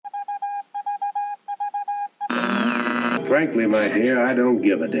Frankly, my dear, I don't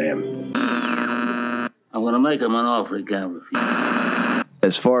give a damn. I'm going to make him an offer he can't refuse.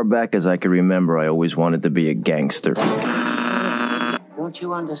 As far back as I can remember, I always wanted to be a gangster. Don't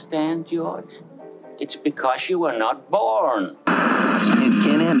you understand, George? It's because you were not born.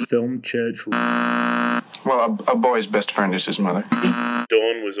 Film church. Well, a boy's best friend is his mother.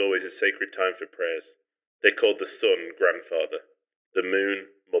 Dawn was always a sacred time for prayers. They called the sun grandfather, the moon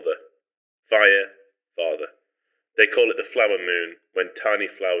mother, fire father. They call it the flower moon when tiny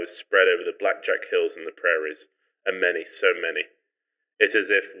flowers spread over the blackjack hills and the prairies, and many, so many. It's as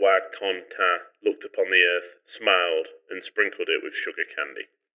if Wa Kon Ta looked upon the earth, smiled, and sprinkled it with sugar candy.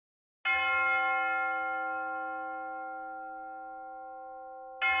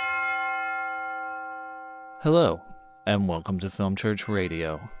 Hello, and welcome to Film Church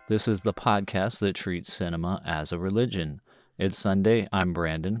Radio. This is the podcast that treats cinema as a religion. It's Sunday, I'm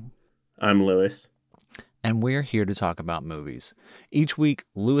Brandon. I'm Lewis. And we're here to talk about movies. Each week,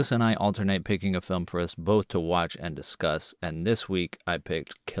 Lewis and I alternate picking a film for us both to watch and discuss, and this week I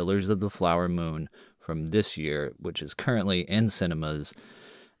picked Killers of the Flower Moon from this year, which is currently in cinemas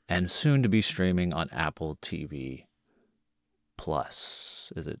and soon to be streaming on Apple TV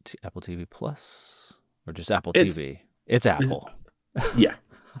Plus. Is it Apple TV Plus? Or just Apple TV? It's Apple. Yeah.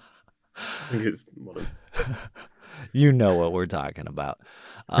 I think it's one of... You know what we're talking about.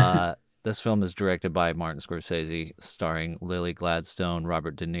 This film is directed by Martin Scorsese, starring Lily Gladstone,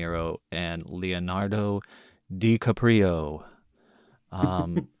 Robert De Niro, and Leonardo DiCaprio.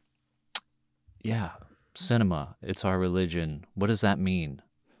 Yeah, cinema, it's our religion. What does that mean?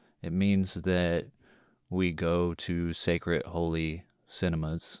 It means that we go to sacred, holy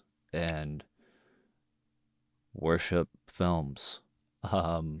cinemas and worship films.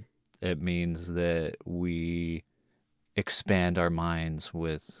 It means that we expand our minds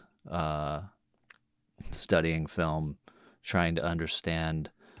with studying film, trying to understand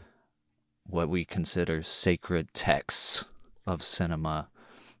what we consider sacred texts of cinema.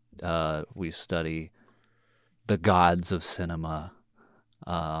 We study the gods of cinema,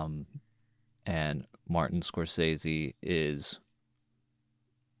 and Martin Scorsese is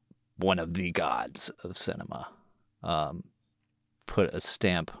one of the gods of cinema. Put a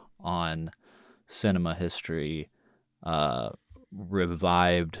stamp on cinema history,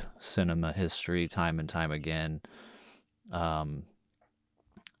 revived cinema history time and time again, done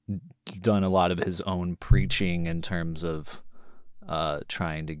a lot of his own preaching in terms of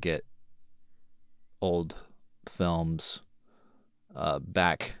trying to get old films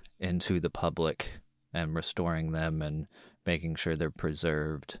back into the public and restoring them and making sure they're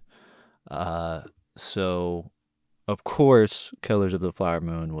preserved. So, of course, Killers of the Flower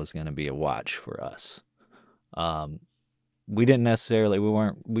Moon was going to be a watch for us. We didn't necessarily,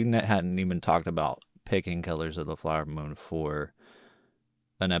 hadn't even talked about picking Killers of the Flower Moon for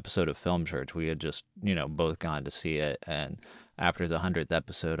an episode of Film Church. We had just, both gone to see it. And after the 100th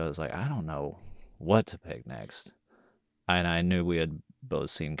episode, I was like, I don't know what to pick next. And I knew we had both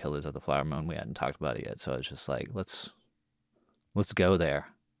seen Killers of the Flower Moon. We hadn't talked about it yet. So I was just like, let's go there.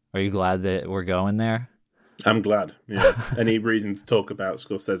 Are you glad that we're going there? I'm glad. Yeah. Any reason to talk about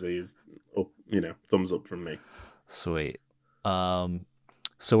Scorsese is, thumbs up from me. Sweet.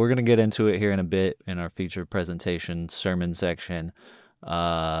 So we're going to get into it here in a bit in our featured presentation sermon section.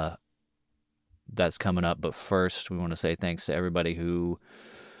 That's coming up. But first, we want to say thanks to everybody who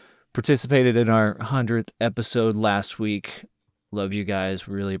participated in our 100th episode last week. Love you guys.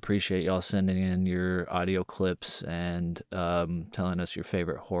 Really appreciate y'all sending in your audio clips and telling us your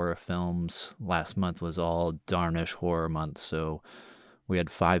favorite horror films. Last month was all Darnish Horror Month, so we had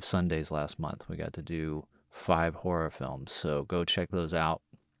 5 Sundays last month. We got to do 5 horror films, so go check those out.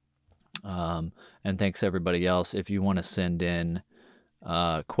 And thanks to everybody else. If you want to send in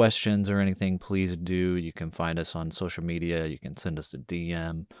questions or anything, please do. You can find us on social media. You can send us a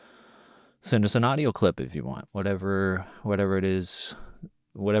DM. Send us an audio clip if you want. Whatever it is,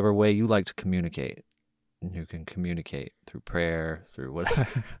 whatever way you like to communicate. You can communicate through prayer, through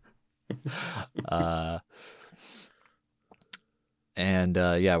whatever.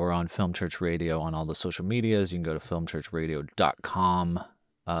 We're on Film Church Radio on all the social medias. You can go to filmchurchradio.com,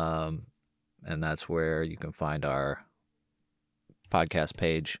 and that's where you can find our podcast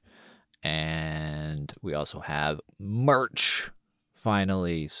page. And we also have merch,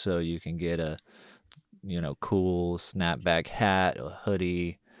 finally, so you can get a cool snapback hat, a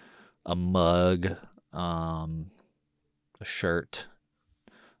hoodie, a mug, a shirt.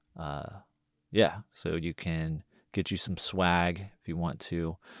 So you can get you some swag if you want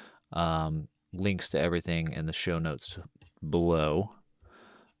to. Links to everything in the show notes below.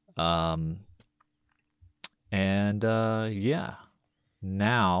 And yeah,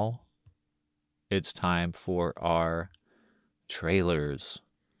 now it's time for our trailers,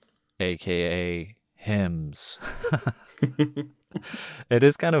 aka hymns. It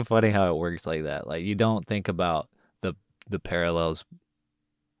is kind of funny how it works like that. Like, you don't think about the parallels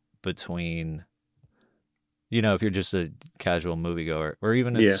between, you know, if you're just a casual moviegoer or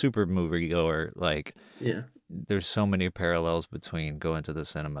even a super moviegoer, like, there's so many parallels between going to the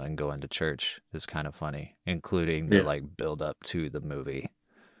cinema and going to church. Is kind of funny, including the like build up to the movie.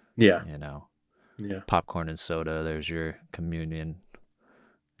 Yeah, you know, popcorn and soda. There's your communion.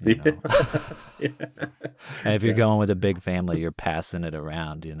 You know? And if you're going with a big family, you're passing it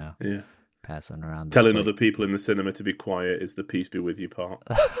around. You know, passing around. Telling other people in the cinema to be quiet is the peace be with you part.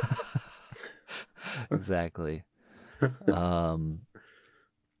 Exactly.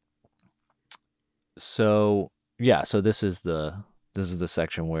 So this is the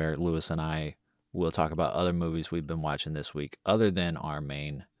section where Lewis and I will talk about other movies we've been watching this week other than our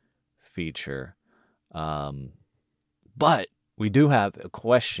main feature. But we do have a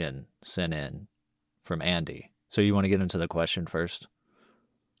question sent in from Andy. So you want to get into the question first?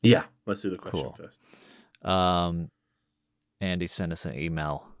 Yeah, let's do the question first. Andy sent us an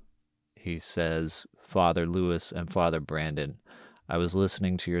email. He says, Father Lewis and Father Brandon, I was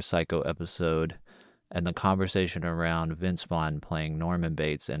listening to your Psycho episode, and the conversation around Vince Vaughn playing Norman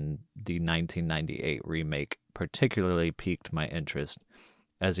Bates in the 1998 remake particularly piqued my interest.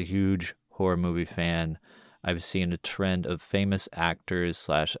 As a huge horror movie fan, I've seen a trend of famous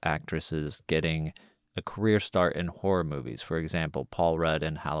actors/actresses getting a career start in horror movies. For example, Paul Rudd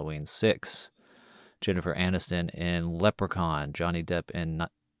in Halloween 6, Jennifer Aniston in Leprechaun, Johnny Depp in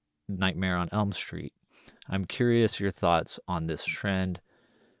Nightmare on Elm Street. I'm curious your thoughts on this trend.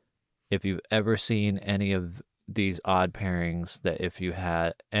 If you've ever seen any of these odd pairings, that if you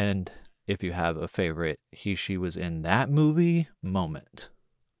have a favorite he/she was in that movie moment.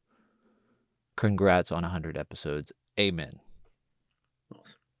 Congrats on 100 episodes. Amen.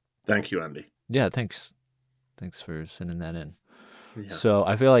 Awesome. Thank you, Andy. Yeah, thanks. Thanks for sending that in. Yeah. So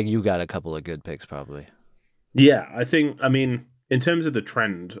I feel like you got a couple of good picks, probably. Yeah, I mean, in terms of the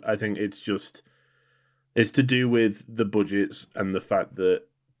trend, I think it's to do with the budgets and the fact that,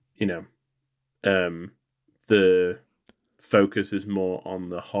 you know, the focus is more on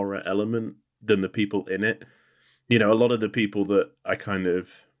the horror element than the people in it. You know, a lot of the people that I kind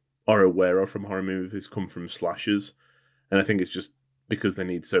of are aware of from horror movies come from slashers, and I think it's just because they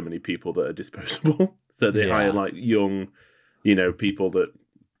need so many people that are disposable, so they hire like young, you know, people that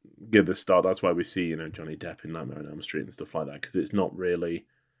give the start. That's why we see, you know, Johnny Depp in Nightmare on Elm Street and stuff like that, because it's not really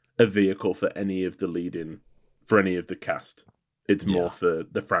a vehicle for any of the cast. It's more for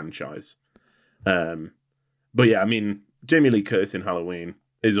the franchise. But yeah, I mean, Jamie Lee Curtis in Halloween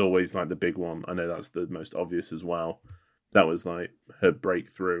is always like the big one. I know that's the most obvious as well. That was like her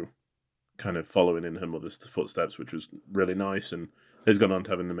breakthrough, kind of following in her mother's footsteps, which was really nice, and has gone on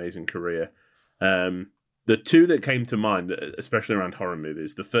to have an amazing career. The two that came to mind, especially around horror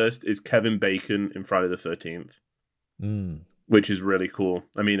movies, the first is Kevin Bacon in Friday the 13th, which is really cool.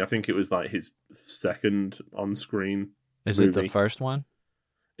 I mean, I think it was like his second on-screen movie. It the first one?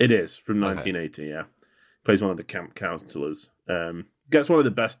 It is, from 1980, yeah. Plays one of the camp counselors. Gets one of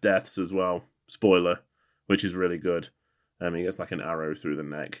the best deaths as well, spoiler, which is really good. He gets like an arrow through the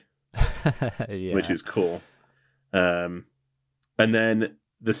neck, which is cool. And then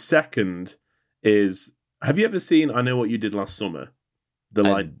the second is, have you ever seen I Know What You Did Last Summer? The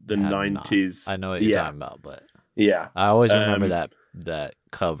 90s. I know what you're talking about, but yeah, I always remember that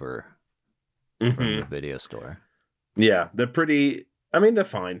cover from the video store. Yeah, they're pretty. I mean, they're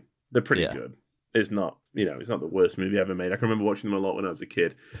fine. They're pretty good. It's not, you know, it's not the worst movie ever made. I can remember watching them a lot when I was a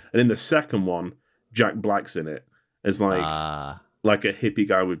kid. And in the second one, Jack Black's in it as like a hippie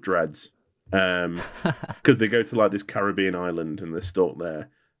guy with dreads. Because they go to like this Caribbean island and they're stuck there,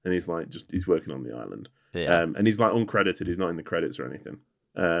 and he's like he's working on the island. Yeah. And he's like uncredited. He's not in the credits or anything.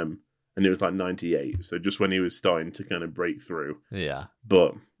 And it was like 98, so just when he was starting to kind of break through. Yeah.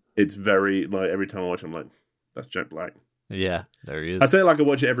 But it's very like every time I watch, I'm like, that's Jack Black. Yeah, there he is. I say like I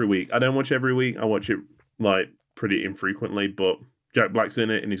watch it every week. I don't watch it every week. I watch it like pretty infrequently, but Jack Black's in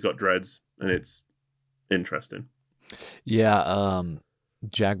it and he's got dreads and it's interesting. Yeah,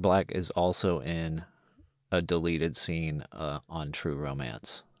 Jack Black is also in a deleted scene on True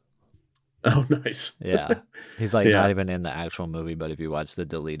Romance. Oh, nice. Yeah. He's like not even in the actual movie, but if you watch the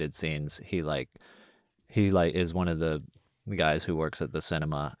deleted scenes, he is one of the guys who works at the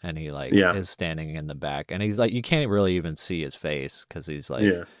cinema, and he is standing in the back, and he's like, you can't really even see his face because he's like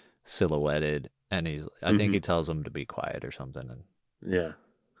silhouetted, and I think he tells him to be quiet or something. And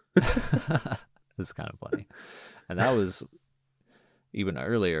It's kind of funny. And that was even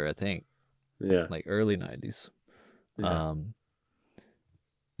earlier, I think, Yeah. like early 90s. Yeah.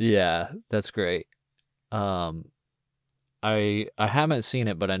 Yeah, that's great. I haven't seen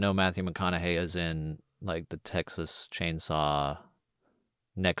it, but I know Matthew McConaughey is in like the Texas Chainsaw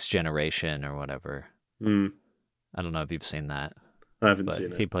Next Generation or whatever. Mm, I don't know if you've seen that, I haven't but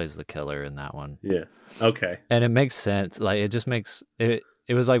seen it. he plays the killer in that one. Yeah. Okay. And it makes sense. Like it just makes it.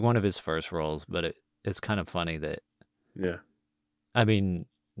 It was like one of his first roles, but it's kind of funny that. Yeah. I mean,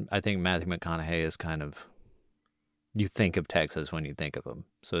 I think Matthew McConaughey is kind of. You think of Texas when you think of him,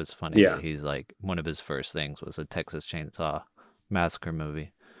 so it's funny that he's like one of his first things was a Texas Chainsaw Massacre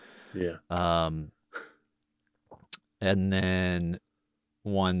movie. Yeah. And then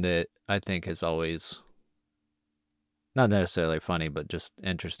one that I think is always not necessarily funny, but just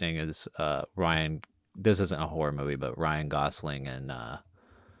interesting is Ryan. This isn't a horror movie, but Ryan Gosling and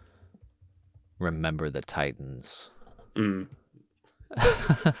Remember the Titans. Mm.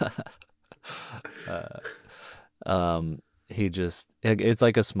 It's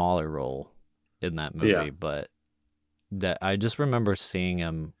like a smaller role in that movie, Yeah. but that I just remember seeing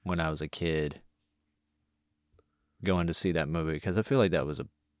him when I was a kid going to see that movie because I feel like that was a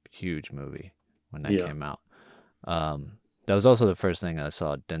huge movie when that came out. That was also the first thing I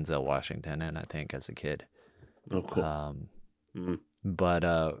saw Denzel Washington in, I think, as a kid. Oh, cool.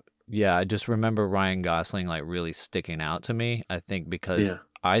 But yeah, I just remember Ryan Gosling like really sticking out to me. I think because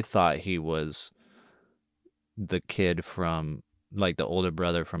I thought he was the kid from like the older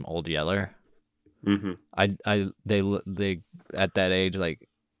brother from Old Yeller. Mm-hmm. They at that age like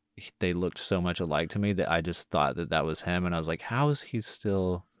they looked so much alike to me that I just thought that was him, and I was like, how is he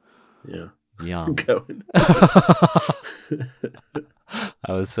still young? Going.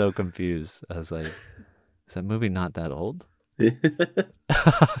 I was so confused. I was like, is that movie not that old?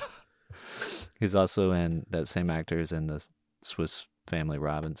 He's also in that same actor is in the Swiss Family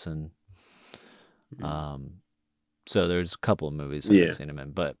Robinson. So there's a couple of movies I've seen him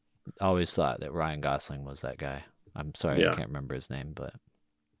in, but I always thought that Ryan Gosling was that guy. I'm sorry, I can't remember his name, but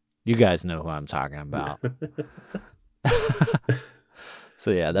you guys know who I'm talking about.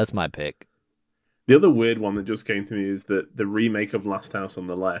 So yeah, that's my pick. The other weird one that just came to me is that the remake of Last House on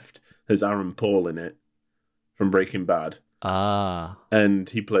the Left has Aaron Paul in it from Breaking Bad. And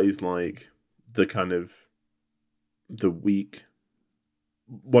he plays like the kind of the weak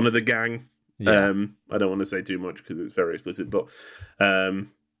one of the gang. I don't want to say too much because it's very explicit, but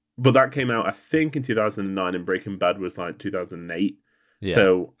that came out I think in 2009 and Breaking Bad was like 2008.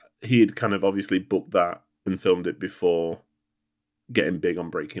 So he had kind of obviously booked that and filmed it before getting big on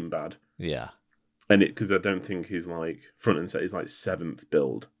Breaking Bad. And because I don't think he's like front and center, he's like 7th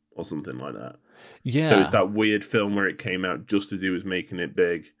build or something like that. So it's that weird film where it came out just as he was making it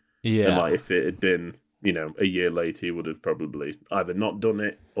big. And like if it had been, a year later, he would have probably either not done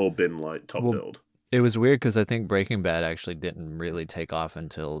it or been like top build. It was weird because I think Breaking Bad actually didn't really take off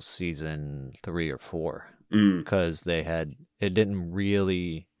until season 3 or 4 because it didn't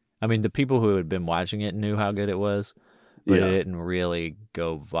really. I mean, the people who had been watching it knew how good it was, but it didn't really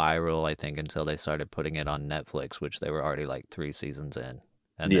go viral. I think until they started putting it on Netflix, which they were already like 3 seasons in,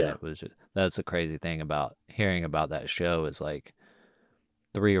 and then it was that's the crazy thing about hearing about that show is like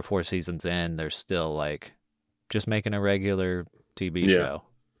 3 or 4 seasons in, they're still like just making a regular TV show.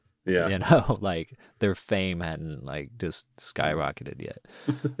 Like their fame hadn't like just skyrocketed yet.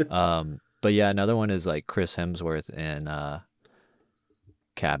 But yeah, another one is like Chris Hemsworth in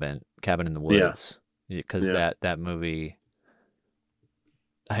Cabin in the Woods. Because that movie,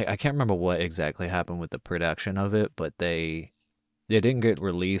 I can't remember what exactly happened with the production of it, but it didn't get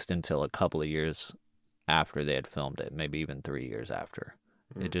released until a couple of years after they had filmed it, maybe even 3 years after.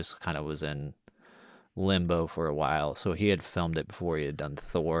 It just kind of was in limbo for a while. So he had filmed it before he had done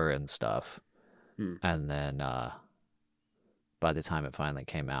Thor and stuff. And then by the time it finally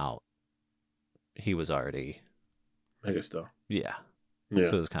came out, he was already megastar. Yeah. So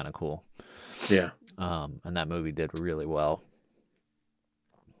it was kind of cool. Yeah. And that movie did really well.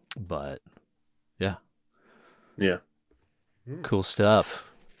 But yeah. Cool stuff.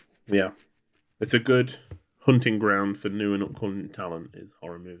 Yeah. It's a good hunting ground for new and upcoming talent is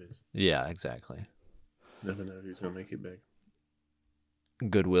horror movies. Yeah, exactly. Never know who's going to make it big.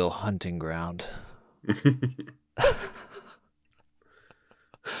 Goodwill hunting ground.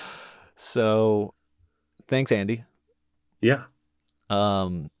 So, thanks, Andy. Yeah.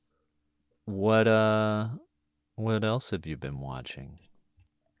 What else have you been watching?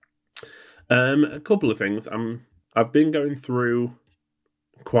 A couple of things. I've been going through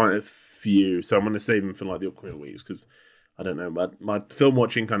quite a few, so I'm going to save them for like the upcoming weeks because I don't know. My film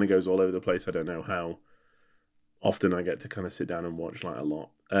watching kind of goes all over the place. I don't know how often I get to kind of sit down and watch like a lot.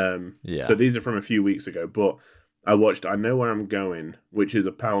 So these are from a few weeks ago, but I watched I Know Where I'm Going, which is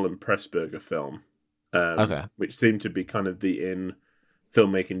a Powell and Pressburger film, which seemed to be kind of the in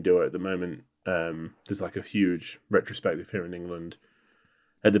filmmaking duo at the moment. There's like a huge retrospective here in England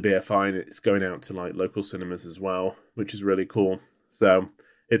at the BFI, and it's going out to like local cinemas as well, which is really cool. So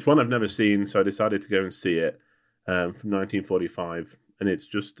it's one I've never seen, so I decided to go and see it, from 1945, and it's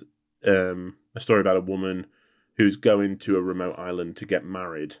just a story about a woman who's going to a remote island to get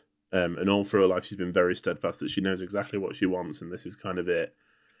married, and all through her life she's been very steadfast that she knows exactly what she wants, and this is kind of it.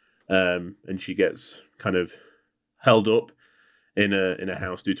 And she gets kind of held up in a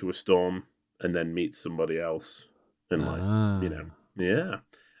house due to a storm, and then meets somebody else, and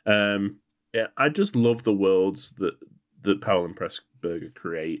I just love the worlds that Powell and Pressburger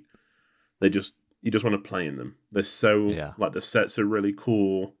create. You just want to play in them. They're so like the sets are really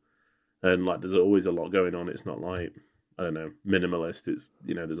cool, and like there's always a lot going on. It's not like, I don't know, minimalist. It's,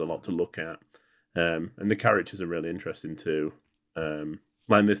 there's a lot to look at, and the characters are really interesting too.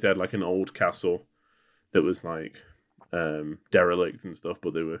 Like in this, they had like an old castle that was like derelict and stuff,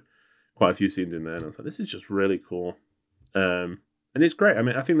 but there were quite a few scenes in there, and I was like, this is just really cool. And it's great. I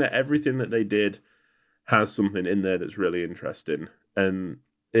mean, I think that everything that they did has something in there that's really interesting, and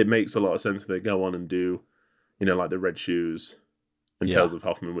it makes a lot of sense. They go on and do, like the Red Shoes and Tales of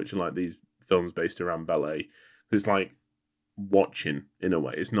Hoffman, which are like these films based around ballet. It's like watching in a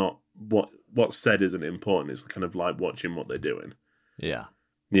way. It's not what's said isn't important. It's kind of like watching what they're doing. Yeah.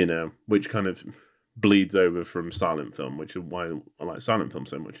 Which kind of bleeds over from silent film, which is why I like silent film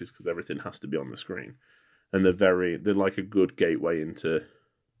so much, is because everything has to be on the screen. And they're like a good gateway into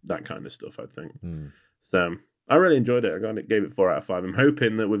that kind of stuff, I think. So I really enjoyed it. Gave it 4 out of 5. I'm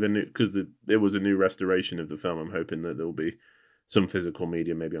hoping that because it was a new restoration of the film, I'm hoping that there'll be some physical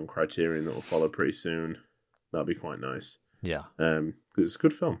media, maybe on Criterion, that will follow pretty soon. That'll be quite nice. Yeah. Because it's a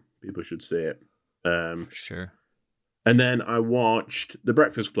good film. People should see it. Sure. And then I watched The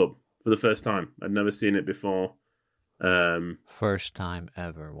Breakfast Club for the first time. I'd never seen it before. First time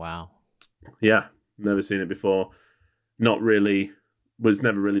ever. Wow. Yeah. Never seen it before. Was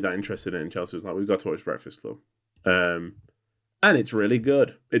never really that interested in it. Chelsea was like, we've got to watch Breakfast Club. And it's really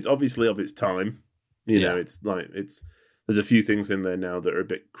good. It's obviously of its time. It's like, there's a few things in there now that are a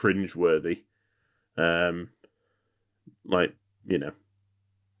bit cringeworthy. Like,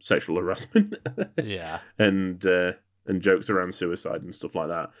 sexual harassment. And jokes around suicide and stuff like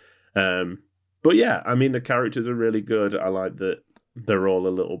that. But yeah, I mean, the characters are really good. I like that they're all a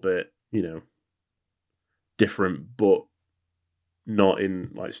little bit, different, but not in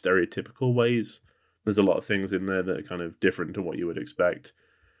like stereotypical ways. There's a lot of things in there that are kind of different to what you would expect.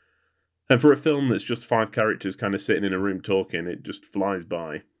 And for a film that's just 5 characters kind of sitting in a room talking, it just flies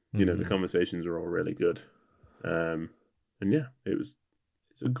by. The conversations are all really good. And yeah, it's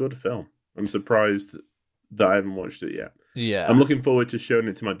a good film. I'm surprised that I haven't watched it yet. Yeah. I'm looking forward to showing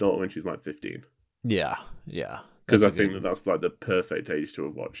it to my daughter when she's like 15. Yeah. Because I think that's like the perfect age to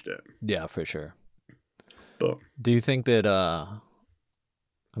have watched it. Yeah, for sure. But do you think that,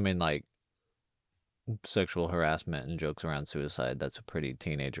 like, sexual harassment and jokes around suicide, that's a pretty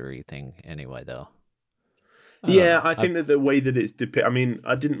teenager-y thing anyway, though? I think that the way that it's depicted, I mean,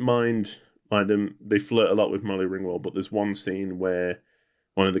 I didn't mind like them. They flirt a lot with Molly Ringwald, but there's one scene where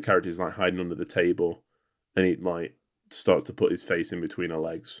one of the characters is like hiding under the table, and he like starts to put his face in between her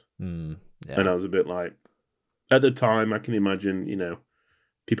legs. And I was a bit like, at the time, I can imagine,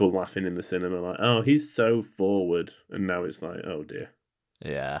 people laughing in the cinema like, oh, he's so forward. And now it's like, oh dear.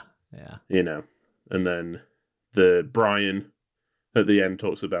 Yeah. And then the Brian at the end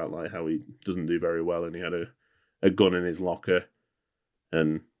talks about like how he doesn't do very well, and he had a gun in his locker.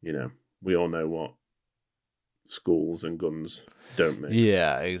 And, we all know what schools and guns don't mix.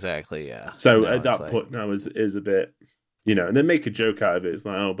 Yeah, exactly, yeah. So at that point now is a bit, and then make a joke out of it. It's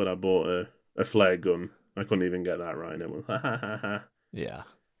like, oh, but I bought a flare gun. I couldn't even get that right. And everyone's like, ha, ha, ha. Yeah.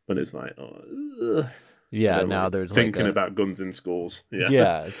 But it's like, oh, ugh. Yeah, now there's thinking about guns in schools.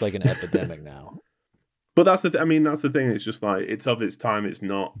 Yeah, it's like an epidemic now. But that's the that's the thing. It's just like, it's of its time. It's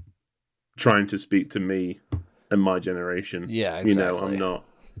not trying to speak to me and my generation. Yeah, exactly. I'm not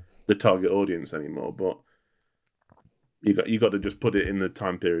the target audience anymore. But you got to just put it in the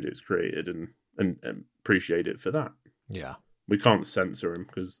time period it's created and appreciate it for that. Yeah, we can't censor him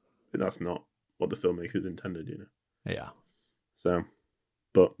because that's not what the filmmakers intended. Yeah. So.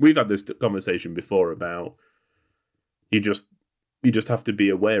 But we've had this conversation before about you just have to be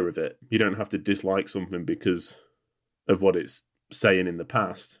aware of it. You don't have to dislike something because of what it's saying in the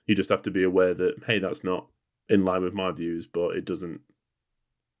past. You just have to be aware that, hey, that's not in line with my views, but it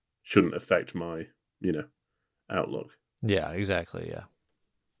shouldn't affect my, outlook. Yeah, exactly. Yeah.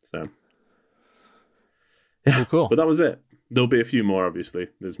 So, yeah, cool. But that was it. There'll be a few more, obviously.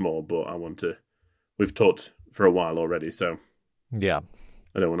 There's more, but we've talked for a while already, so yeah,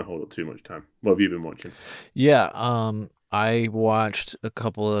 I don't want to hold up too much time. What have you been watching? Yeah, I watched a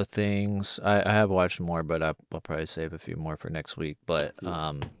couple of things. I have watched more, but I'll probably save a few more for next week. But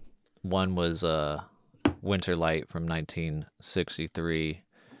one was Winter Light from 1963.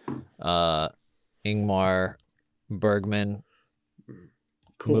 Ingmar Bergman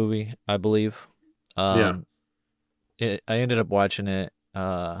movie, I believe. I ended up watching it.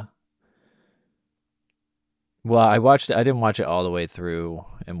 Well, I didn't watch it all the way through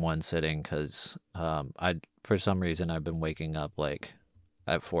in one sitting because for some reason I've been waking up like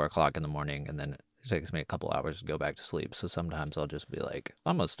at 4:00 in the morning, and then it takes me a couple hours to go back to sleep. So sometimes I'll just be like,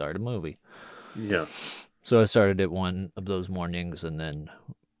 I'm gonna start a movie. Yeah. So I started it one of those mornings and then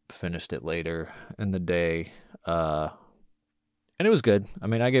finished it later in the day. And it was good. I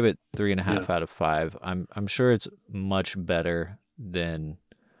mean, I gave it 3.5 out of 5. I'm sure it's much better than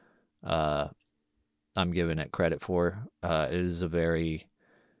I'm giving it credit for. It is a very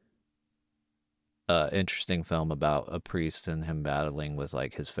interesting film about a priest and him battling with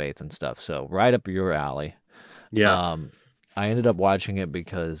like his faith and stuff. So right up your alley. Yeah. I ended up watching it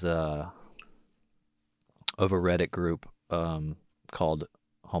because of a Reddit group called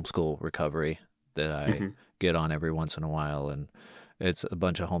Homeschool Recovery that I get on every once in a while, and it's a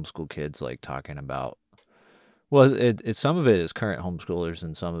bunch of homeschool kids like talking about. Well, it some of it is current homeschoolers,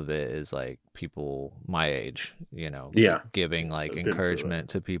 and some of it is like people my age, giving like encouragement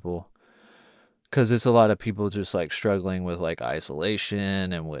to people. Because it's a lot of people just like struggling with like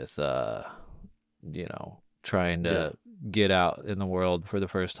isolation and with, trying to get out in the world for the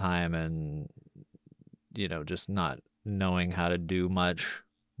first time and, just not knowing how to do much,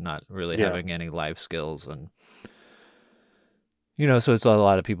 not really having any life skills. And, so it's a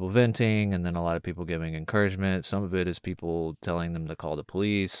lot of people venting and then a lot of people giving encouragement. Some of it is people telling them to call the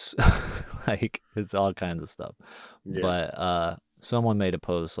police. Like, it's all kinds of stuff. Yeah. But someone made a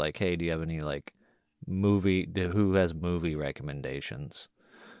post like, hey, do you have any like who has movie recommendations?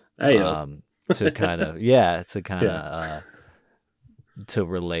 Hey, to kind of to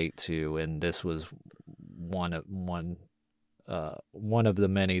relate to, and this was one of the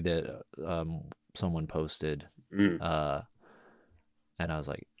many that someone posted. And I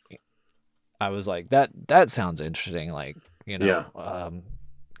was like that sounds interesting, like,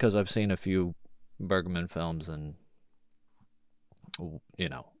 because I've seen a few Bergman films, and I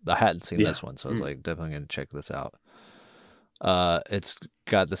hadn't seen this one, so I was like, definitely going to check this out. It's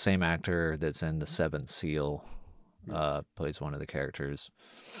got the same actor that's in The Seventh Seal, plays one of the characters.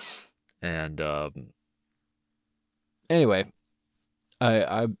 And anyway,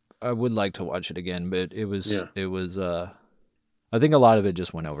 I would like to watch it again, but it was I think a lot of it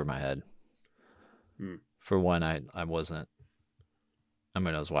just went over my head. For one, I was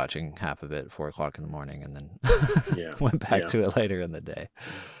watching half of it at 4:00 in the morning, and then went back to it later in the day.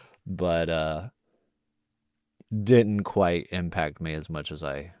 But didn't quite impact me as much as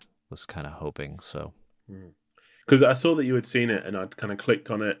I was kind of hoping. So, because I saw that you had seen it, and I'd kind of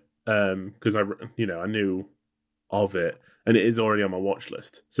clicked on it because I knew of it, and it is already on my watch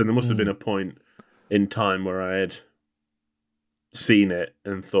list. So there must have been a point in time where I had seen it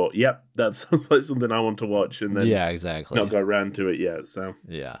and thought, yep, that sounds like something I want to watch, and then exactly not got around to it yet. So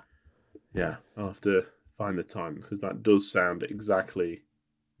yeah, I'll have to find the time, because that does sound exactly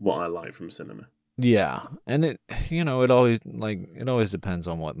what I like from cinema. Yeah, and it always depends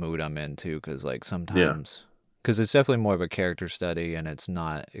on what mood I'm in too, because like sometimes, because it's definitely more of a character study, and it's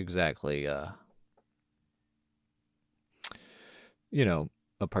not exactly a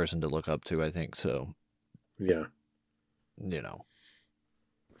person to look up to, I think. So I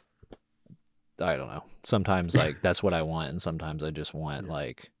don't know. Sometimes like that's what I want, and sometimes I just want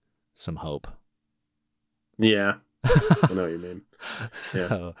like some hope. Yeah, I know what you mean.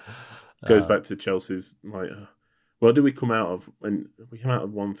 So, goes back to Chelsea's like, what did we come out of? When we came out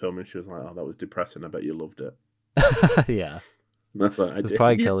of one film, and she was like, "Oh, that was depressing. I bet you loved it." Yeah, that's what I did. It's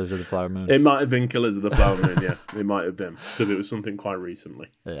probably Killers of the Flower Moon. It might have been Killers of the Flower Moon. Yeah, it might have been, because it was something quite recently.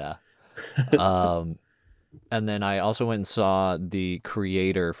 Yeah. And then I also went and saw The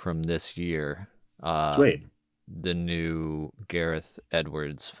Creator from this year. Sweet. The new Gareth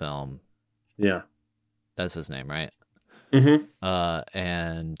Edwards film. Yeah. That's his name, right? Mm-hmm.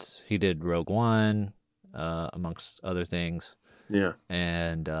 And he did Rogue One, amongst other things. Yeah.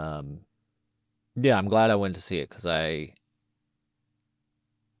 And I'm glad I went to see it, because I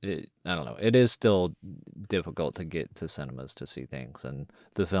I don't know. It is still difficult to get to cinemas to see things, and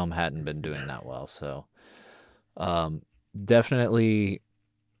the film hadn't been doing that well. So, definitely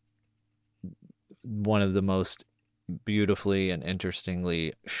one of the most beautifully and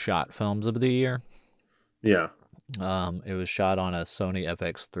interestingly shot films of the year. Yeah. It was shot on a Sony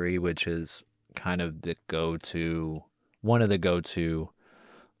FX3, which is kind of one of the go-to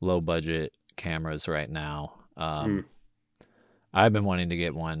low-budget cameras right now. I've been wanting to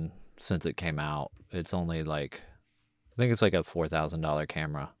get one since it came out. It's only I think it's like a $4,000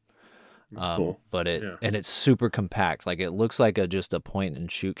 camera. That's cool. But and it's super compact. Like, it looks like just a point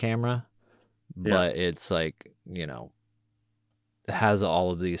and shoot camera, but it's like, it has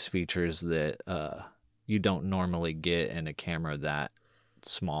all of these features that you don't normally get in a camera that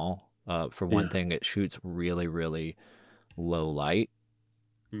small. For one thing, it shoots really, really low light.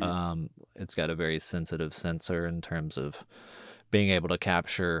 It's got a very sensitive sensor in terms of being able to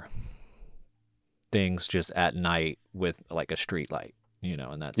capture things just at night with like a street light,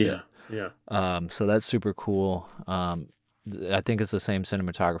 and that's it. Yeah. So that's super cool. I think it's the same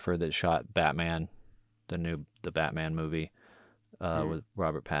cinematographer that shot Batman, the Batman movie, with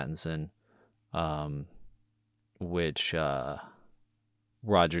Robert Pattinson, which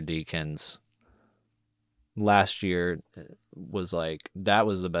Roger Deakins last year was that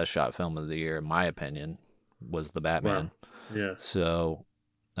was the best shot film of the year, in my opinion, was the Batman. Wow. Yeah. So,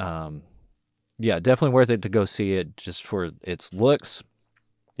 definitely worth it to go see it just for its looks.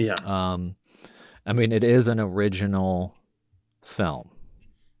 Yeah. I mean, it is an original film,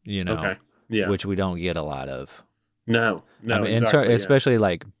 Okay. Yeah. which we don't get a lot of. No, I mean, exactly. especially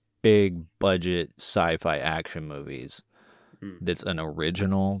like big budget sci-fi action movies. That's an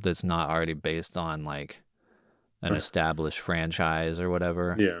original that's not already based on like an established franchise or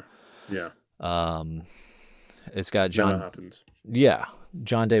whatever. Yeah. It's got That happens. Yeah,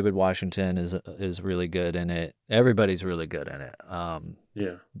 John David Washington is really good in it. Everybody's really good in it.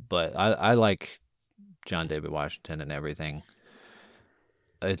 Yeah. But I like John David Washington and everything.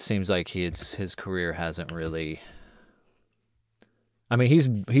 It seems like his career hasn't really. I mean,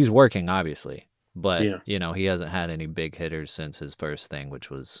 he's working obviously, but he hasn't had any big hitters since his first thing,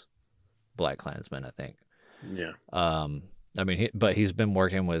 which was BlacKkKlansman, I think. Yeah. I mean, he's been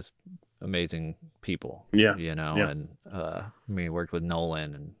working with amazing people. Yeah. And he worked with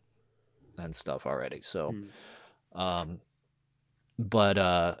Nolan and stuff already. So,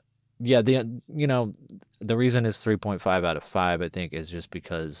 the reason it's 3.5 out of 5, I think, is just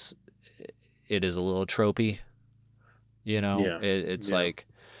because it is a little tropey. It's like,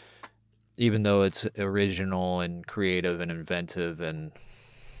 even though it's original and creative and inventive and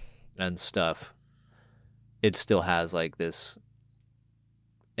stuff, it still has like this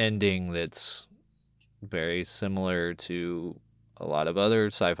ending that's very similar to a lot of other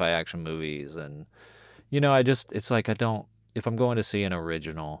sci-fi action movies. And it's like, if I'm going to see an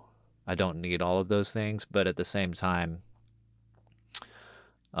original, I don't need all of those things, but at the same time,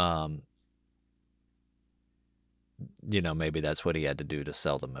 maybe that's what he had to do to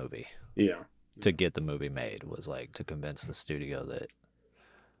sell the movie. Yeah. To get the movie made, was like to convince the studio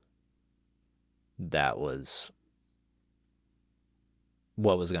that was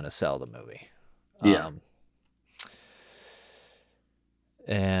what was going to sell the movie. Yeah.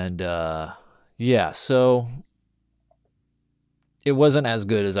 So it wasn't as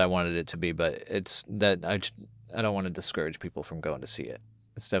good as I wanted it to be, but it's that I don't want to discourage people from going to see it.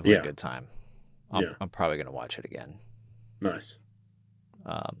 It's definitely a good time. I'm probably going to watch it again. Nice.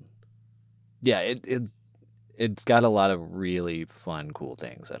 It's got a lot of really fun, cool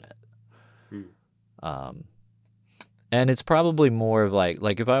things in it. And it's probably more of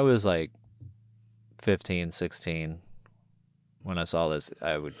like if I was like 15, 16 when I saw this,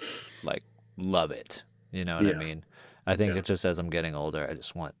 I would like love it. You know what I mean? I think it's just as I'm getting older, I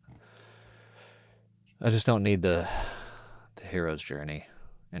just don't need the hero's journey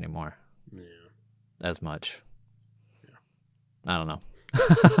anymore. Yeah. As much. I don't know.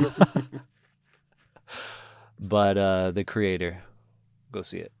 But The Creator, go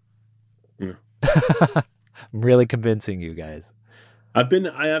see it. Yeah. I'm really convincing you guys. I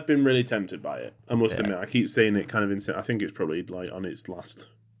have been really tempted by it. I must admit, I keep seeing it kind of instant. I think it's probably like on its last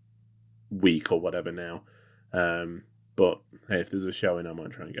week or whatever now. But hey, if there's a showing, I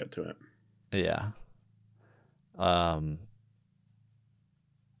might try and get to it. Yeah.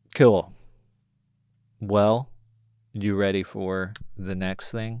 Cool. Well, you ready for the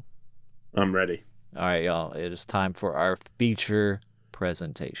next thing? I'm ready. All right, y'all. It is time for our feature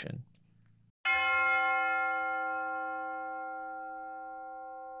presentation.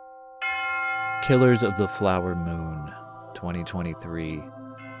 Killers of the Flower Moon 2023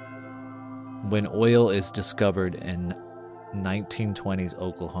 When oil is discovered in 1920s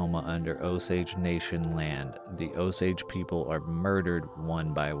Oklahoma under Osage Nation land, the Osage people are murdered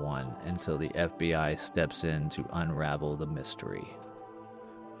one by one until the FBI steps in to unravel the mystery.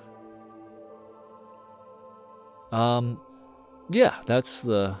 Yeah, that's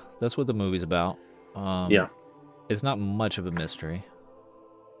what the movie's about. Yeah. It's not much of a mystery.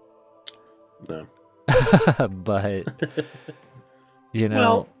 No. But you know,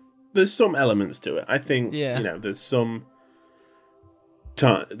 well, there's some elements to it. I think there's some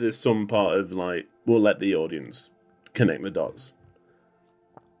part of like we'll let the audience connect the dots.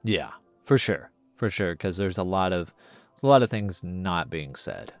 Yeah, for sure, because there's a lot of things not being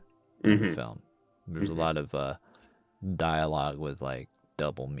said in the film. There's a lot of dialogue with like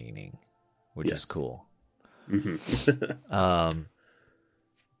double meaning, which is cool.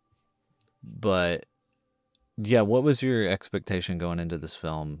 But yeah, what was your expectation going into this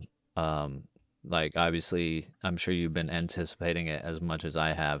film? Like, obviously, I'm sure you've been anticipating it as much as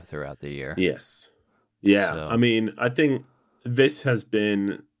I have throughout the year. Yes. Yeah. So. I mean, I think this has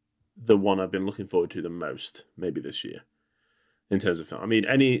been the one I've been looking forward to the most, maybe this year, in terms of film. I mean,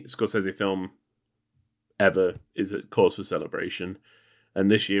 any Scorsese film ever is a cause for celebration. And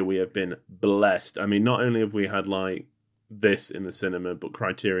this year we have been blessed. I mean, not only have we had like this in the cinema, but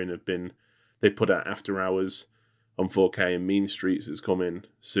Criterion they've put out After Hours on 4K, and Mean Streets is coming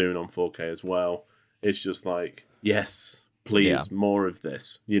soon on 4K as well. It's just like, yes, please, more of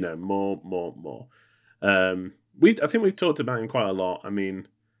this. More. I think we've talked about him quite a lot. I mean,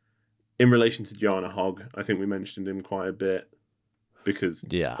 in relation to Joanna Hogg, I think we mentioned him quite a bit because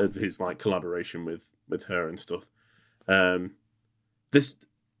of his like collaboration with her and stuff.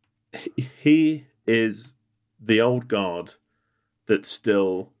 He is the old guard that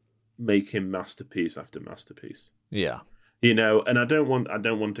still make him masterpiece after masterpiece. Yeah. And I don't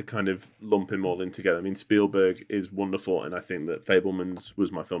want to kind of lump him all in together. I mean, Spielberg is wonderful, and I think that Fabelmans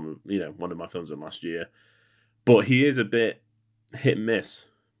was my film, one of my films of last year. But he is a bit hit and miss.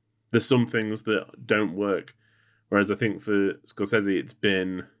 There's some things that don't work. Whereas I think for Scorsese, it's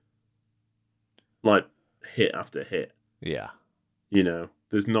been like hit after hit. Yeah.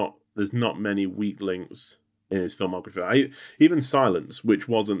 There's not many weak links in his filmography. Even Silence, which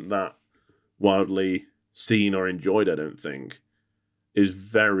wasn't that wildly seen or enjoyed, I don't think, is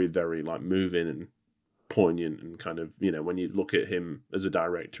very, very like moving and poignant and kind of, when you look at him as a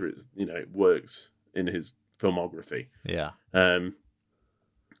director, it works in his filmography. Yeah.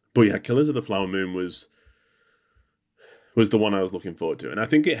 But yeah, Killers of the Flower Moon was the one I was looking forward to. And I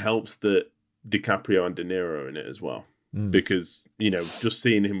think it helps that DiCaprio and De Niro are in it as well. Because, just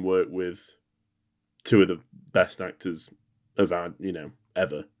seeing him work with two of the best actors of our,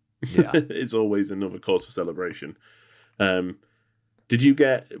 ever, it's always another cause for celebration. Were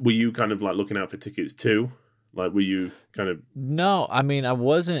you kind of like looking out for tickets too? Like, were you kind of... No, I mean, I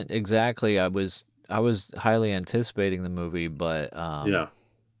wasn't exactly. I was highly anticipating the movie, but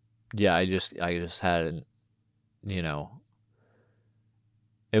I just hadn't,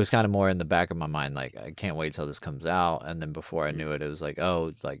 it was kind of more in the back of my mind, like, I can't wait till this comes out. And then before I knew it, it was like,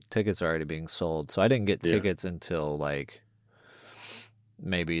 oh, like, tickets are already being sold. So I didn't get tickets until, like,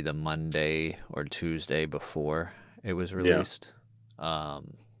 maybe the Monday or Tuesday before it was released.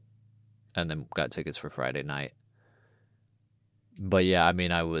 And then got tickets for Friday night. But yeah, I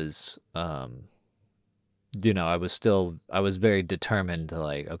mean, I was, I was very determined to,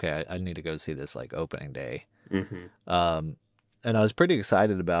 like, okay, I need to go see this, like, opening day. And I was pretty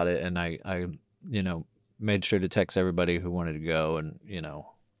excited about it, and I made sure to text everybody who wanted to go, and,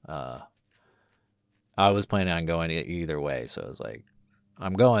 I was planning on going either way, so I was like,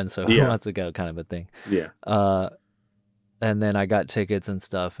 I'm going, so who wants to go, kind of a thing. Yeah. And then I got tickets and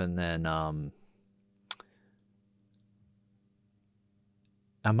stuff, and then I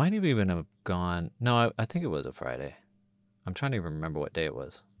might have even have gone, no, I think it was a Friday. I'm trying to even remember what day it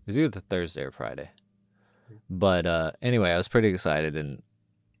was. It was either Thursday or Friday. But anyway, I was pretty excited, and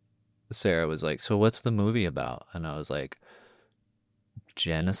Sarah was like, so what's the movie about? And I was like,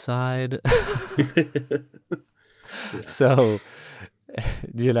 genocide? So,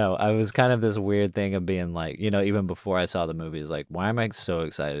 I was kind of this weird thing of being like, even before I saw the movie, it was like, why am I so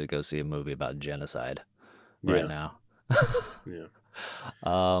excited to go see a movie about genocide right now?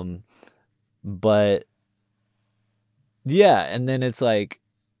 But, yeah, and then it's like,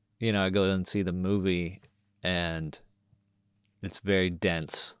 I go and see the movie, and it's very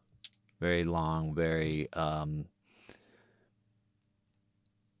dense, very long, very,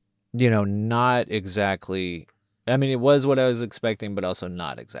 not exactly, I mean, it was what I was expecting, but also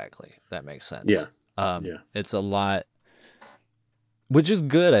not exactly, if that makes sense. Yeah. It's a lot which is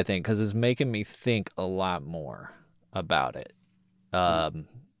good, I think, because it's making me think a lot more about it.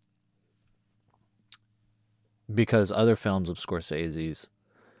 Because other films of Scorsese's,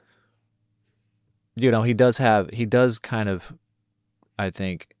 you know, he does kind of, I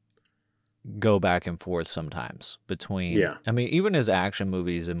think, go back and forth sometimes between, I mean, even his action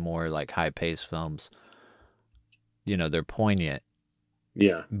movies and more like high-paced films, you know, they're poignant.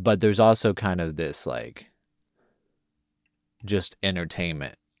 Yeah. But there's also kind of this, like, just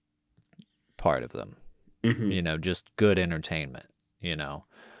entertainment part of them. Mm-hmm. You know, just good entertainment, you know.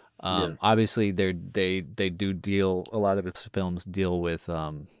 Obviously, they do deal, a lot of his films deal with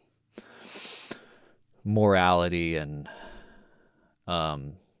morality and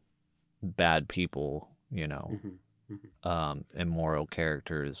bad people, you know, immoral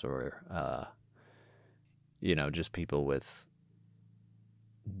characters, or you know, just people with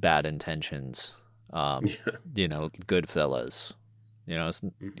bad intentions. You know, Goodfellas. You know,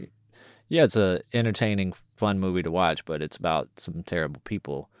 it's a entertaining, fun movie to watch, but it's about some terrible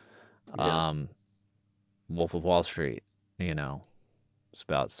people. Wolf of Wall Street, you know, it's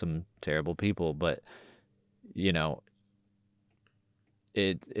about some terrible people, but you know,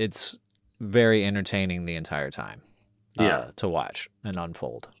 it's very entertaining the entire time to watch and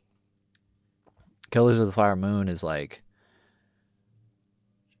unfold. Killers of the Flower Moon is like,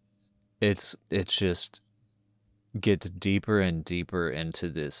 it's just gets deeper and deeper into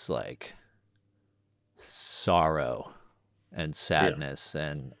this like sorrow and sadness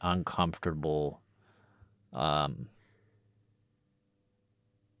and uncomfortable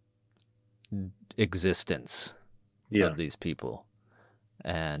existence of these people.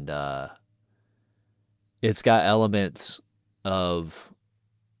 And it's got elements of,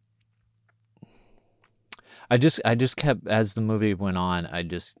 I just kept, as the movie went on, I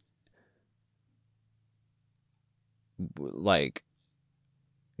just like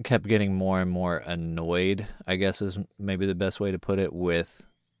kept getting more and more annoyed, I guess is maybe the best way to put it, with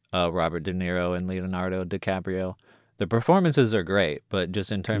Robert De Niro and Leonardo DiCaprio. The performances are great, but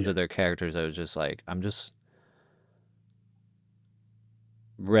just in terms of their characters, I was just like, I'm just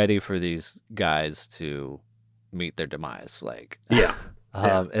ready for these guys to meet their demise. Like,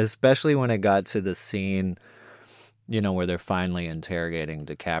 especially when it got to the scene, you know, where they're finally interrogating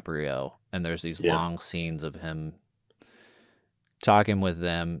DiCaprio, and there's these long scenes of him talking with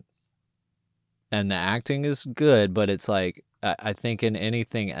them, and the acting is good, but it's like, I think in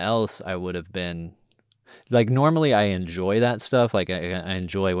anything else I would have been like, normally I enjoy that stuff, like I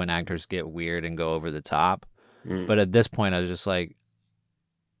enjoy when actors get weird and go over the top, but at this point I was just like,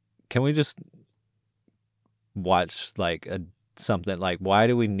 can we just watch like something, like, why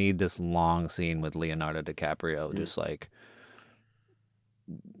do we need this long scene with Leonardo DiCaprio just like,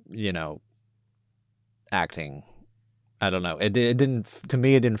 you know, acting? I don't know. It didn't, to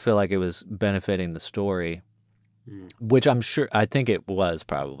me, it didn't feel like it was benefiting the story, which I think it was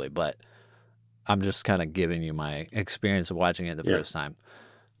probably, but I'm just kind of giving you my experience of watching it the first time.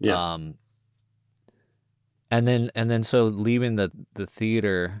 Yeah. And then so leaving the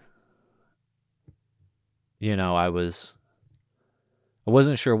theater, you know, I wasn't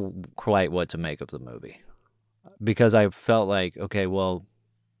sure quite what to make of the movie, because I felt like, okay, well,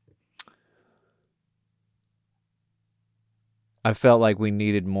 I felt like we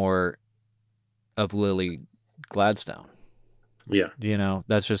needed more of Lily Gladstone. Yeah. You know,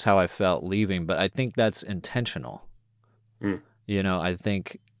 that's just how I felt leaving, but I think that's intentional. You know, I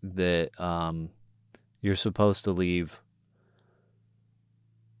think that you're supposed to leave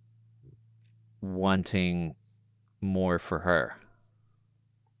wanting more for her.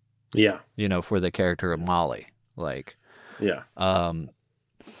 Yeah. You know, for the character of Molly. Like, yeah.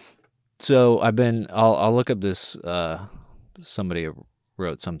 So I'll look up this, somebody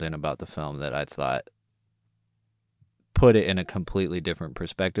wrote something about the film that I thought put it in a completely different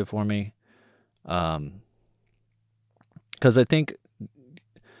perspective for me. Because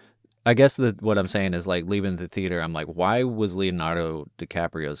I guess that what I'm saying is, like, leaving the theater, I'm like, why was Leonardo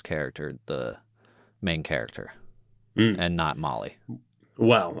DiCaprio's character the main character and not Molly?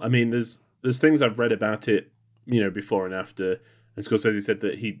 Well, I mean, there's things I've read about it, you know, before and after. And Scorsese said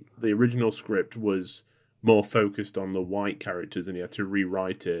that the original script was more focused on the white characters, and he had to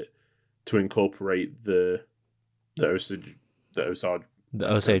rewrite it to incorporate the Osage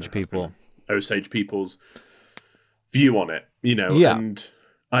people's view on it, you know. And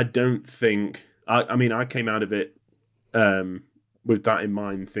I don't think, I mean, I came out of it with that in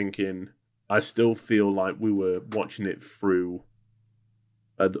mind, thinking I still feel like we were watching it through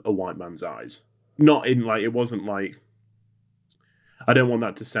a white man's eyes. Not in, like, it wasn't like, I don't want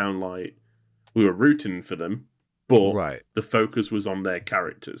that to sound like we were rooting for them, but Right. the focus was on their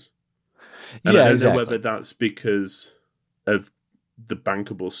characters. Yeah, And I don't exactly. know whether that's because of the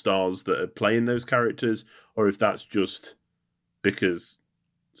bankable stars that are playing those characters, or if that's just because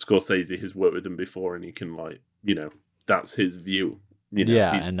Scorsese has worked with them before and he can, like, you know, that's his view. You know,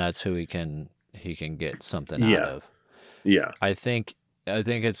 yeah, he's- and that's who he can get something Yeah. out of. yeah, I think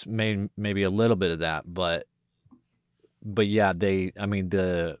it's maybe a little bit of that, but yeah,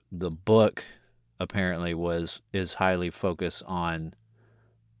 the book apparently is highly focused on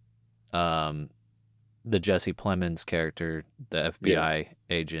the Jesse Plemons character, the FBI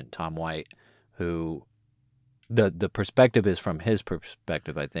agent Tom White, who the perspective is from his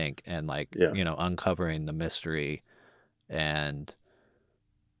perspective, I think, and like you know, uncovering the mystery, and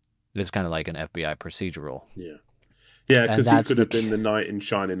it's kind of like an FBI procedural. yeah, because he that's could have the- been the knight in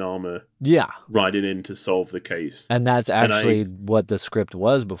shining armor Yeah. riding in to solve the case. And that's And I- actually what the script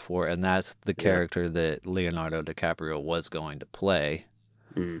was before, and that's the character that Leonardo DiCaprio was going to play.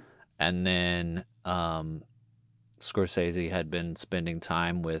 Mm. And then Scorsese had been spending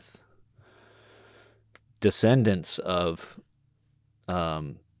time with descendants of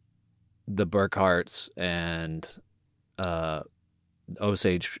the Burkharts and the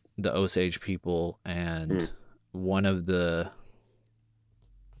Osage people, and one of the,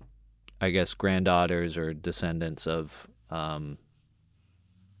 I guess, granddaughters or descendants of the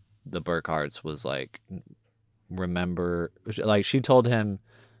Burkharts was like, remember, like she told him,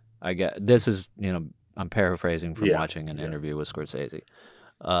 I get this is, you know, I'm paraphrasing from watching an interview with Scorsese.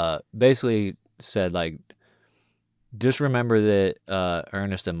 Basically said, like, just remember that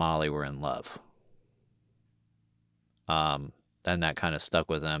Ernest and Molly were in love. And that kind of stuck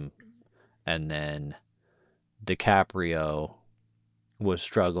with him. And then DiCaprio was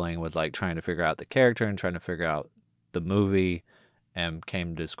struggling with, like, trying to figure out the character and trying to figure out the movie, and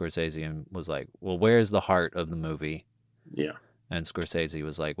came to Scorsese and was like, well, where's the heart of the movie? Yeah. And Scorsese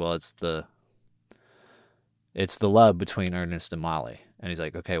was like, well, it's the love between Ernest and Molly. And he's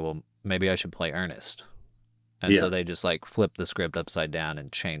like, okay, well, maybe I should play Ernest. And so they just, like, flipped the script upside down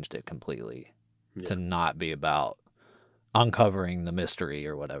and changed it completely to not be about uncovering the mystery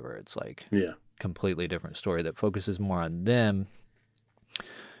or whatever. It's like completely different story that focuses more on them.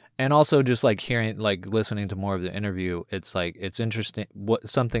 And also just, like, hearing, like, listening to more of the interview, it's like, it's interesting.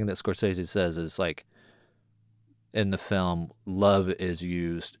 Something that Scorsese says is, like, in the film, love is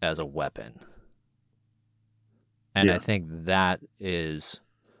used as a weapon. And I think that is,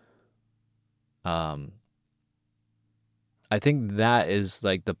 like,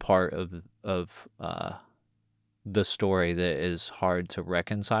 the part of the story that is hard to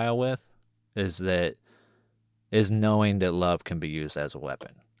reconcile with, is knowing that love can be used as a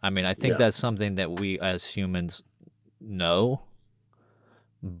weapon. I mean, I think that's something that we as humans know,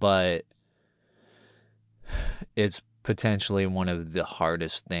 but it's potentially one of the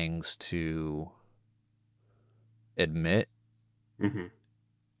hardest things to admit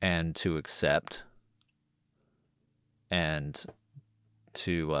and to accept and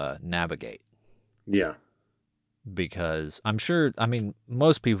to navigate. Yeah. Because I'm sure, I mean,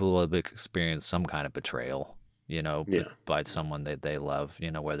 most people will have experienced some kind of betrayal, you know, by someone that they love,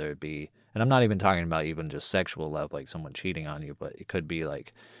 you know, whether it be, and I'm not even talking about even just sexual love, like someone cheating on you, but it could be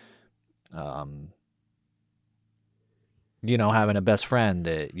like, you know, having a best friend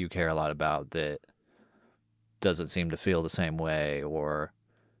that you care a lot about that doesn't seem to feel the same way, or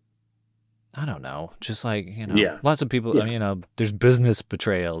I don't know, just like, you know, lots of people, you know, there's business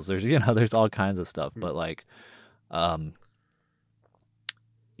betrayals, there's, you know, there's all kinds of stuff, but like,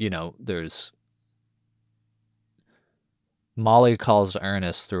 you know, there's, Molly calls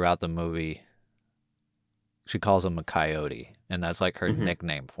Ernest throughout the movie, she calls him a coyote, and that's like her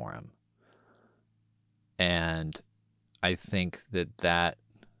nickname for him. And I think that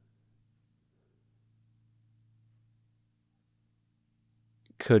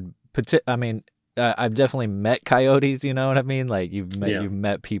could, I mean, I've definitely met coyotes, you know what I mean? Like, you've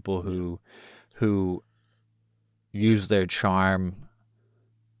met people who use their charm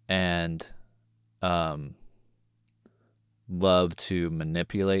and love to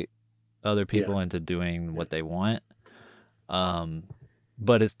manipulate other people into doing what they want.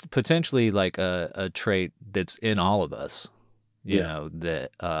 But it's potentially like a trait that's in all of us, you know,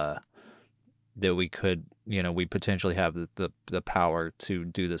 that we could, you know, we potentially have the power to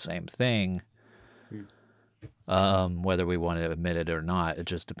do the same thing. Whether we want to admit it or not, it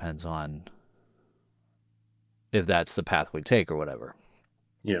just depends on if that's the path we take or whatever.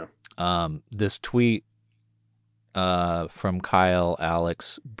 Yeah. This tweet from Kyle,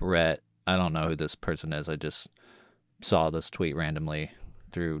 Alex, Brett, I don't know who this person is. I just saw this tweet randomly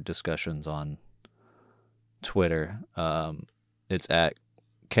through discussions on Twitter. It's at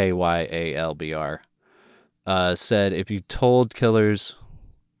KYALBR. Said, if you told killers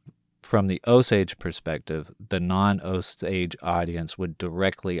from the Osage perspective, the non-Osage audience would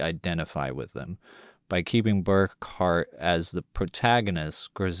directly identify with them. By keeping Burkhart as the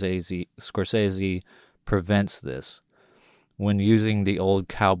protagonist, Scorsese prevents this. When using the old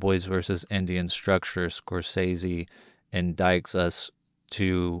Cowboys versus Indian structure, Scorsese indicts us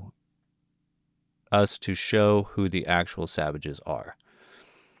to show who the actual savages are.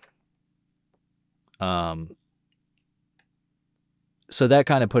 So that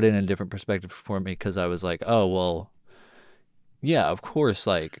kind of put it in a different perspective for me, because I was like, oh, well, yeah, of course,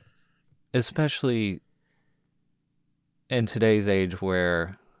 like, especially in today's age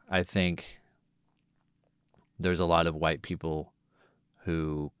where I think there's a lot of white people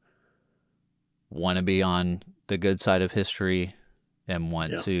who want to be on the good side of history and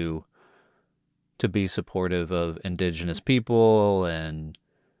want to be supportive of indigenous people and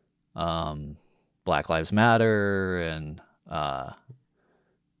Black Lives Matter and,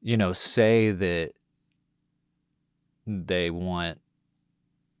 say that they want,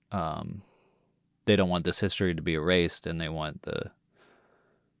 they don't want this history to be erased, and they want to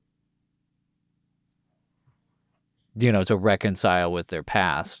reconcile with their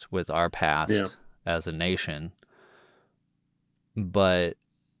past, with our past as a nation. But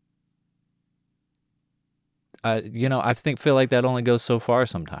I feel like that only goes so far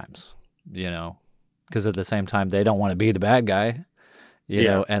sometimes, because at the same time they don't want to be the bad guy,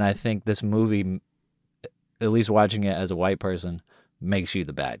 know. And I think this movie, at least watching it as a white person, makes you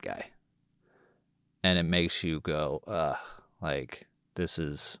the bad guy, and it makes you go, like, this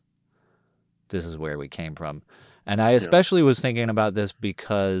is where we came from. And I especially was thinking about this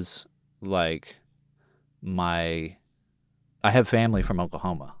because, like, I have family from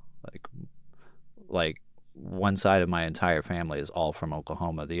Oklahoma. Like one side of my entire family is all from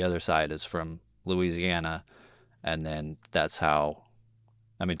Oklahoma. The other side is from Louisiana. And then that's how,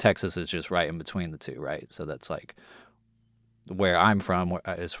 Texas is just right in between the two, right? So that's like where I'm from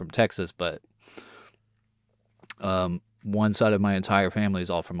is from Texas, but one side of my entire family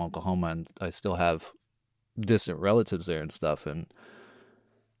is all from Oklahoma, and I still have distant relatives there and stuff. And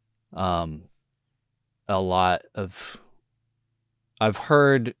a lot of, I've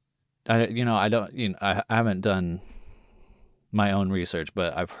heard, I haven't done my own research,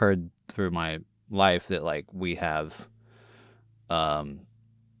 but I've heard through my life that, like, we have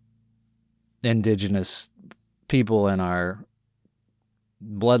indigenous people in our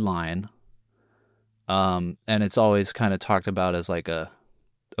bloodline, and it's always kind of talked about as like a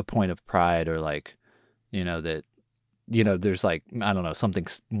point of pride, or like, that, there's like, I don't know, something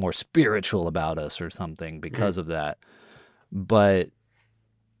more spiritual about us or something because of that. But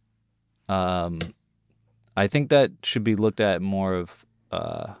I think that should be looked at more of,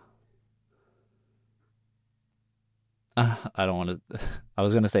 I don't want to, I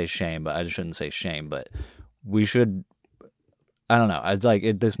was going to say shame, but I shouldn't say shame, but we should, I don't know. It's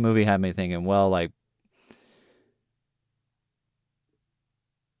like, this movie had me thinking, well, like,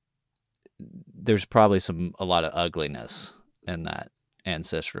 there's probably a lot of ugliness in that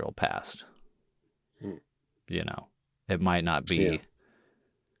ancestral past. It might not be,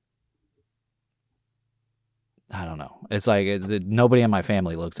 I don't know. It's like, nobody in my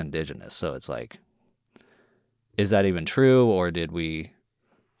family looks indigenous. So it's like, is that even true? Or did we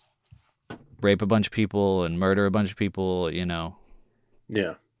rape a bunch of people and murder a bunch of people,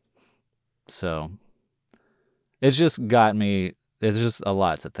 Yeah. So it's just got me, it's just a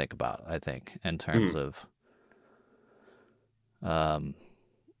lot to think about, I think, in terms of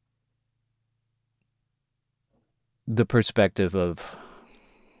the perspective of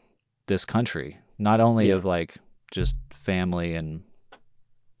this country, not only of like just family and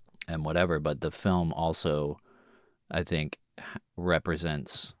whatever, but the film also, I think,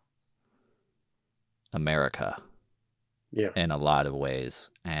 represents America in a lot of ways.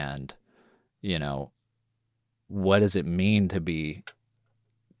 And, what does it mean to be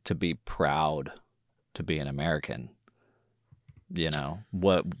proud to be an American?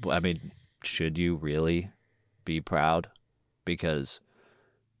 Should you really be proud? Because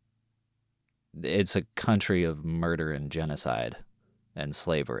it's a country of murder and genocide and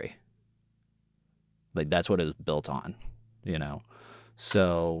slavery. Like, that's what it was built on,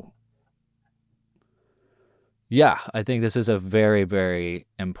 So, yeah, I think this is a very, very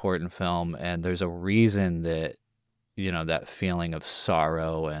important film, and there's a reason that, that feeling of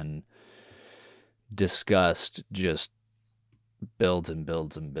sorrow and disgust just builds and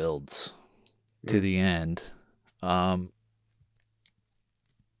builds and builds to the end. And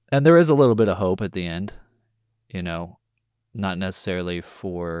there is a little bit of hope at the end, you know, not necessarily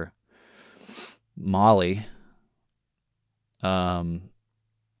for Molly, but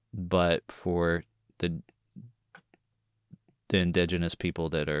for the indigenous people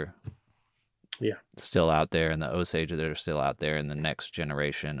that are still out there, and the Osage that are still out there, and the next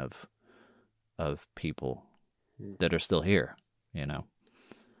generation of people that are still here, you know.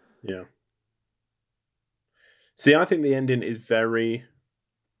 Yeah. See, I think the ending is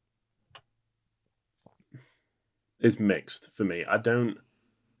mixed for me.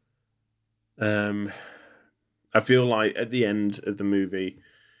 I feel like at the end of the movie,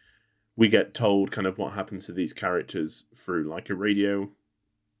 we get told kind of what happens to these characters through like a radio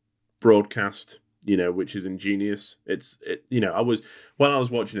broadcast, you know, which is ingenious. When I was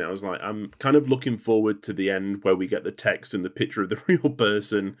watching it, I was like, I'm kind of looking forward to the end where we get the text and the picture of the real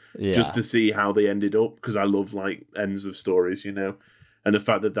person, just to see how they ended up, because I love like ends of stories, you know, and the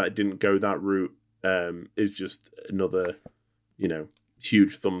fact that didn't go that route is just another, you know,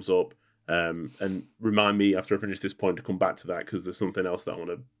 huge thumbs up. And remind me after I finish this point to come back to that, because there's something else that I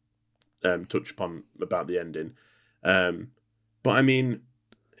want to touch upon about the ending. But I mean,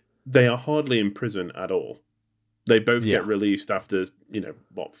 they are hardly in prison at all. They both get released after,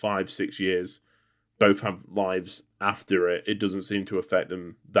 5-6 years. Both have lives after it. It doesn't seem to affect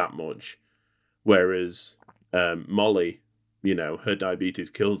them that much. Whereas Molly, her diabetes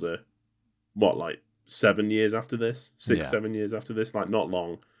kills her, 7 years after this? 7 years after this? Not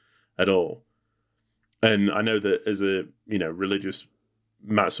long at all. And I know that as a, religious,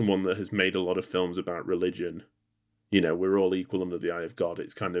 someone that has made a lot of films about religion, we're all equal under the eye of God.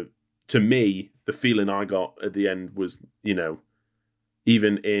 It's kind of, to me, the feeling I got at the end was,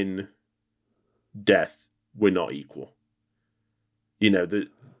 even in death, we're not equal.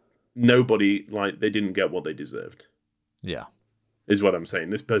 Nobody, they didn't get what they deserved. Yeah. Is what I'm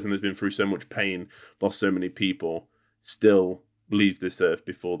saying. This person has been through so much pain, lost so many people, still leaves this earth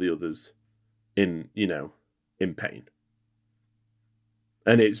before the others in pain.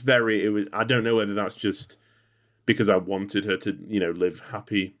 And I don't know whether that's just because I wanted her to, live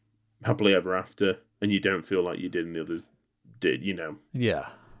happily ever after, and you don't feel like you did and the others did, Yeah.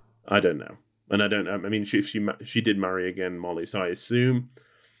 I don't know. And I don't know. I mean, she did marry again, Molly, so I assume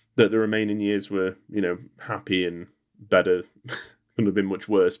that the remaining years were, happy and better. Couldn't have been much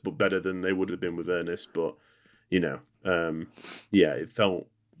worse, but better than they would have been with Ernest. But, it felt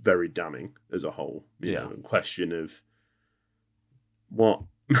very damning as a whole. You know, question of what,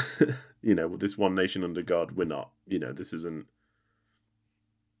 with this one nation under God, we're not, this isn't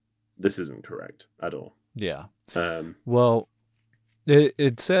correct at all. Yeah. Well,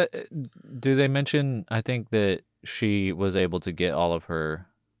 it said, do they mention, I think that she was able to get all of her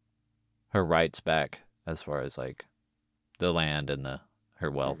rights back as far as the land and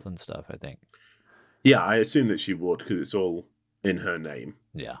her wealth and stuff, I think. Yeah, I assume that she would, because it's all in her name.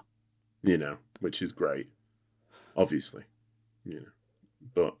 Yeah. Which is great, obviously.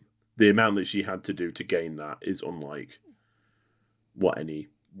 But the amount that she had to do to gain that is unlike what any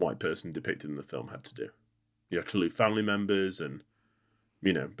white person depicted in the film had to do. You have to lose family members and,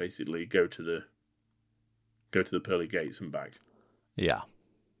 basically go to the pearly gates and back. Yeah.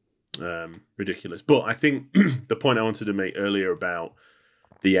 Ridiculous. But I think the point I wanted to make earlier about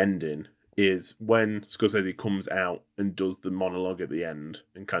the ending is when Scorsese comes out and does the monologue at the end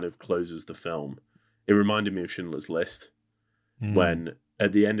and kind of closes the film, it reminded me of Schindler's List. When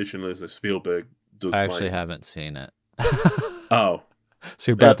at the end of Schindler's List, Spielberg does. I actually haven't seen it. Oh,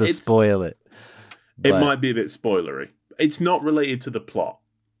 so you're about to spoil it. It might be a bit spoilery. It's not related to the plot.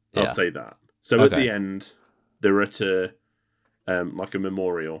 I'll say that. So at the end, they're at a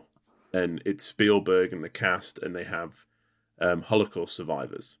memorial, and it's Spielberg and the cast, and they have Holocaust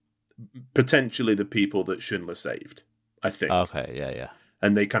survivors, potentially the people that Schindler saved, I think. Okay, yeah.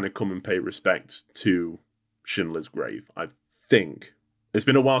 And they kind of come and pay respect to Schindler's grave. I think it's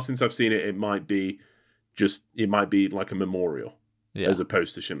been a while since I've seen it. It might be like a memorial as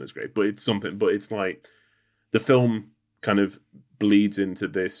opposed to Schindler's grave, but it's something. But it's like the film kind of bleeds into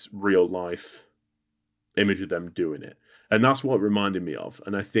this real life image of them doing it, and that's what it reminded me of.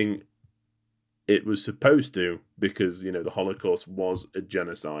 And I think it was supposed to, because the Holocaust was a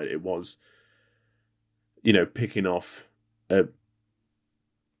genocide. It was picking off a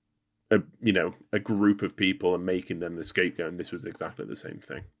group of people and making them the scapegoat, and this was exactly the same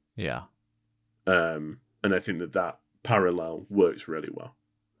thing. Yeah. And I think that parallel works really well.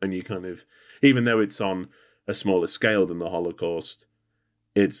 And you kind of, even though it's on a smaller scale than the Holocaust,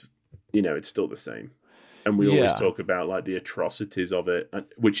 it's still the same. And we always talk about the atrocities of it,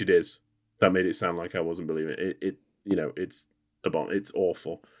 which it is. That made it sound like I wasn't believing it. It's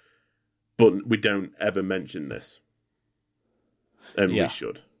awful. but we don't ever mention this, and Yeah. we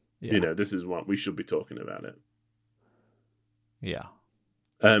should. Yeah. You know, this is what we should be talking about it. Yeah.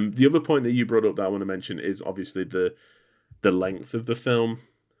 The other point that you brought up that I want to mention is obviously the length of the film.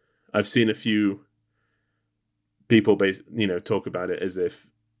 I've seen a few people talk about it as if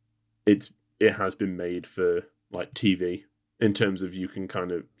it has been made for like TV, in terms of you can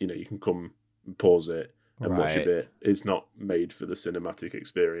kind of, you can come and pause it and watch a Right. bit. It's not made for the cinematic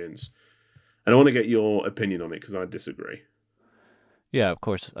experience. And I want to get your opinion on it because I disagree. Yeah, of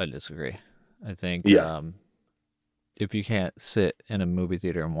course I disagree. I think Yeah. if you can't sit in a movie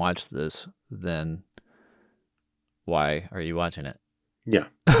theater and watch this, then why are you watching it? Yeah.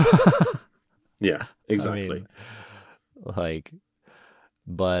 Yeah, exactly. Like,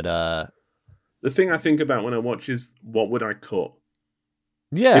 but The thing I think about when I watch is, what would I cut?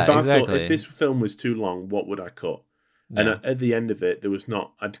 yeah, If I exactly. thought, if this film was too long, what would I cut? And Yeah. at the end of it,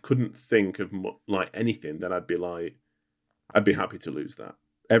 I couldn't think of like anything that I'd be happy to lose that.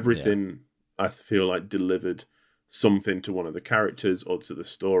 Everything I feel like delivered something to one of the characters or to the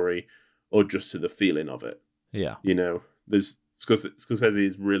story or just to the feeling of it. Yeah. Scorsese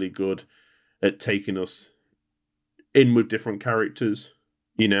is really good at taking us in with different characters,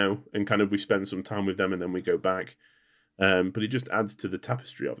 and kind of we spend some time with them and then we go back. But it just adds to the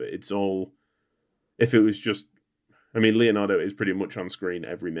tapestry of it. It's all, if it was just, Leonardo is pretty much on screen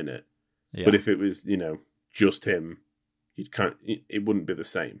every minute. Yeah. But if it was, just him, it wouldn't be the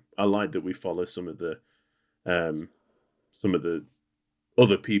same. I like that we follow some of the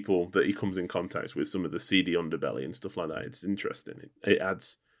other people that he comes in contact with, some of the seedy underbelly and stuff like that. It's interesting. It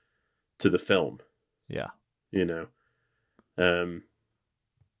adds to the film. Yeah.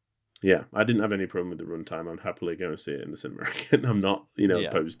 Yeah, I didn't have any problem with the runtime. I'm happily going to see it in the cinema again. I'm not,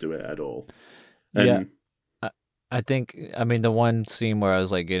 opposed to it at all. And I think, the one scene where I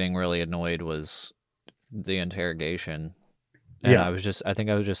was like getting really annoyed was the interrogation. And Yeah. I think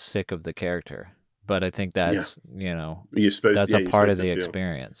I was just sick of the character. But I think that's, you're supposed that's to, a you're part of supposed the to feel.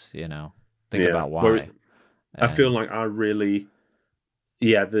 experience, Think Yeah. about why. Where I And- feel like the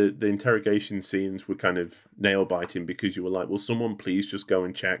interrogation scenes were kind of nail biting because you were like, will someone please just go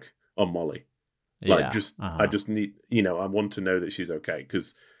and check on Molly? Like, I just need, I want to know that she's okay,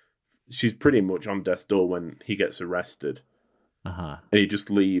 because she's pretty much on death's door when he gets arrested. Uh-huh. And he just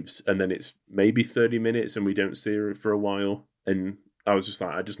leaves, and then it's maybe 30 minutes and we don't see her for a while. And I was just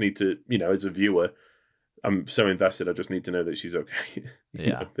like, I just need to, as a viewer, I'm so invested, I just need to know that she's okay.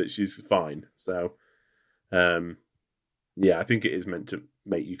 Yeah. That she's fine. So, I think it is meant to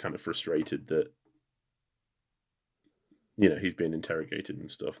make you kind of frustrated that, he's being interrogated and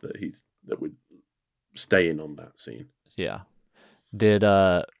stuff, that we're staying on that scene. Yeah. Did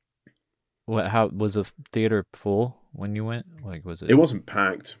how was the theater full when you went? Like, was it? It wasn't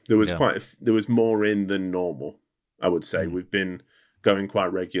packed. There was Yeah. there was more in than normal, I would say. Mm. We've been going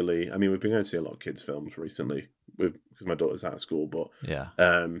quite regularly. We've been going to see a lot of kids' films recently because my daughter's out of school, but Yeah.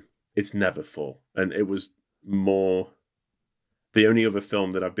 it's never full. And it was more, the only other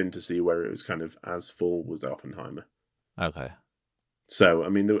film that I've been to see where it was kind of as full was Oppenheimer. Okay. So,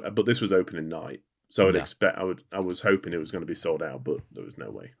 but this was opening night. So I'd Yeah. expect, I was hoping it was going to be sold out, but there was no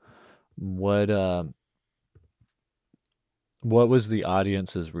way. What was the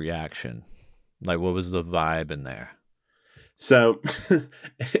audience's reaction? Like, what was the vibe in there? So,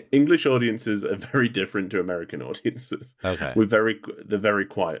 English audiences are very different to American audiences. Okay. They're very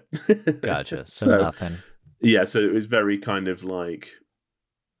quiet. Gotcha. So nothing. Yeah, so it was very kind of like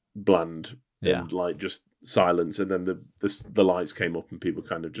bland Yeah. and like just silence, and then the lights came up and people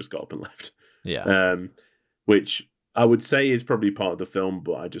kind of just got up and left. Yeah. Which I would say is probably part of the film,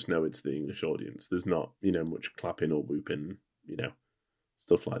 but I just know it's the English audience. There's not, much clapping or whooping,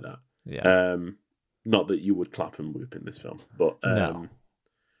 stuff like that. Yeah. Not that you would clap and whoop in this film, but No.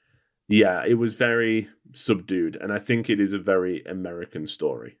 yeah, it was very subdued, and I think it is a very American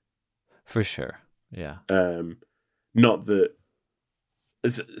story. For sure. Yeah. Not that,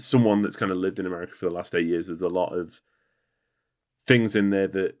 as someone that's kind of lived in America for the last 8 years, there's a lot of things in there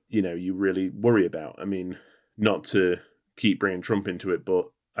that, you really worry about. Not to keep bringing Trump into it,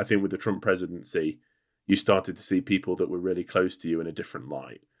 but I think with the Trump presidency, you started to see people that were really close to you in a different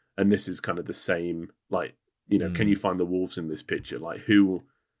light. And this is kind of the same, like, can you find the wolves in this picture? Like, who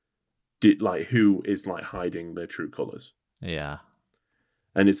is like hiding their true colors? Yeah.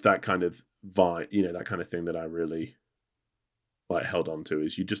 And it's that kind of vibe, that kind of thing that I really like held on to,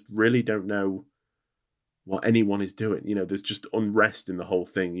 is you just really don't know what anyone is doing. There's just unrest in the whole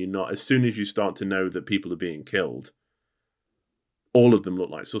thing. As soon as you start to know that people are being killed, all of them look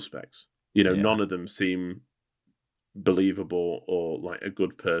like suspects. Yeah. None of them seem believable or like a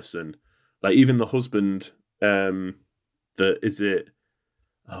good person Like even the husband, I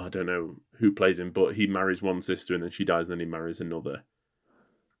don't know who plays him, but he marries one sister and then she dies and then he marries another.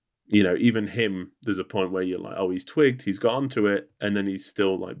 You know, even him, there's a point where you're like, oh, he's twigged, he's got onto it, and then he's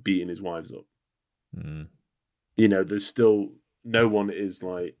still like beating his wives up. Mm. You know, there's still no one is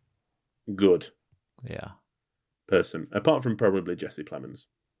like good. Yeah. Person, apart from probably Jesse Plemons.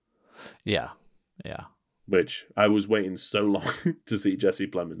 Yeah. Which I was waiting so long to see Jesse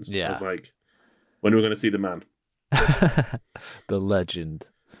Plemons. Yeah. I was like, when are we going to see the man? The legend.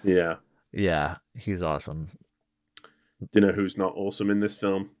 Yeah. Yeah, he's awesome. Do you know who's not awesome in this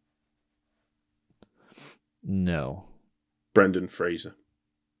film? No. Brendan Fraser.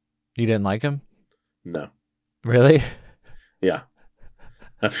 You didn't like him? No. Really? Yeah.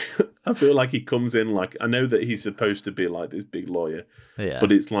 I feel like he comes in like, I know that he's supposed to be like this big lawyer, Yeah.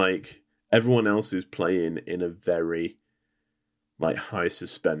 but it's like everyone else is playing in a very like high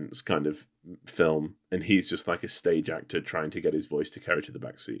suspense kind of film, and he's just like a stage actor trying to get his voice to carry to the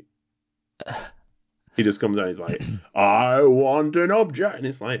back seat. He just comes out and he's like, I want an object. And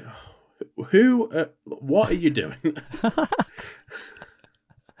it's like, what are you doing?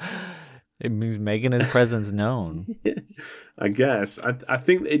 He's making his presence known. I guess. I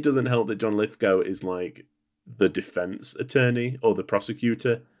think it doesn't help that John Lithgow is like the defense attorney or the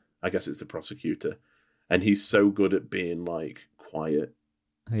prosecutor. I guess it's the prosecutor. And he's so good at being like quiet.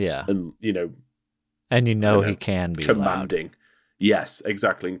 Yeah. And, he can be commanding. loud. Yes,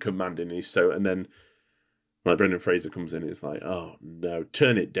 exactly. And commanding. And then like Brendan Fraser comes in and it's like, oh no,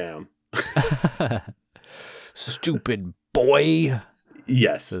 turn it down. Stupid boy.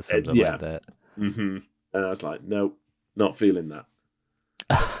 Yes. Something yeah. like that. Mm-hmm. And I was like, nope, not feeling that.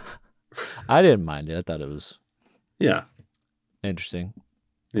 I didn't mind it. I thought it was interesting.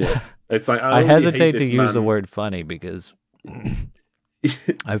 Yeah. It's like I hesitate to use the word funny because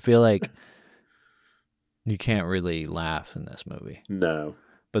I feel like you can't really laugh in this movie. No.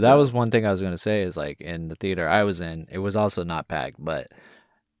 But that was one thing I was going to say is like in the theater I was in, it was also not packed, but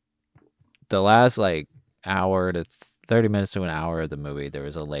the last like hour to 30 minutes to an hour of the movie, there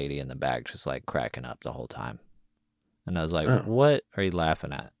was a lady in the back just like cracking up the whole time. And I was like, What are you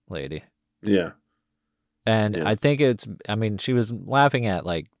laughing at, lady? Yeah. And I think she was laughing at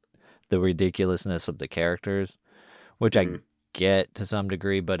like the ridiculousness of the characters, which I get to some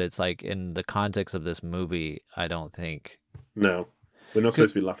degree, but it's like in the context of this movie, I don't think. No, we're not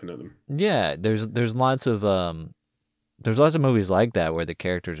supposed to be laughing at them. Yeah, there's lots of movies like that where the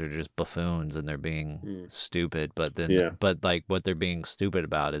characters are just buffoons and they're being stupid, but then but like what they're being stupid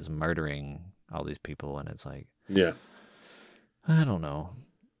about is murdering all these people, and it's like I don't know.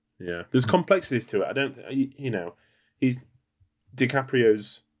 Yeah, there's complexities to it. I don't, he's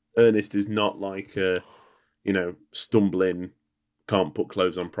DiCaprio's Ernest is not like stumbling, can't put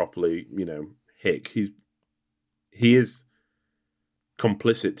clothes on properly, hick. He is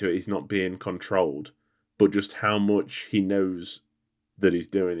complicit to it. He's not being controlled, but just how much he knows that he's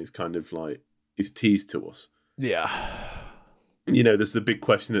doing is kind of like is teased to us. Yeah. There's the big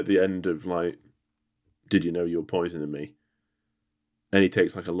question at the end of like, did you know you were poisoning me? And he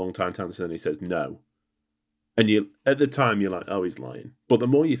takes like a long time to answer, and he says no. And at the time you're like, oh, he's lying. But the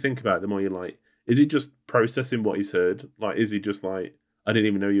more you think about it, the more you're like, is he just processing what he's heard? Like, is he just like, I didn't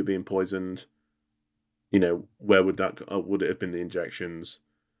even know you were being poisoned? Where would that? Would it have been the injections?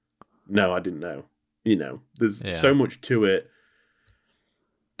 No, I didn't know. There's so much to it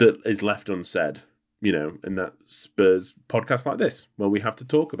that is left unsaid. And that spurs podcasts like this, where we have to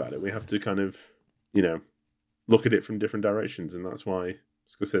talk about it. We have to kind of, look at it from different directions, and that's why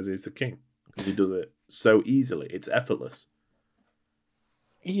Scorsese is the king. He does it so easily; it's effortless.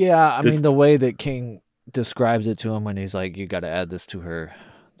 Yeah, I mean the way that King describes it to him when he's like, "You got to add this to her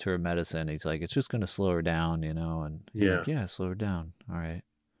medicine." He's like, "It's just going to slow her down," and he's like, slow her down. All right.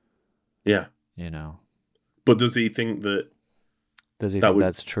 Yeah. But does he think that? Does he think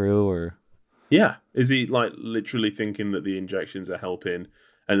that's true, or? Yeah, is he like literally thinking that the injections are helping,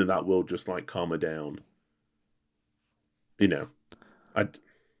 and that will just like calm her down?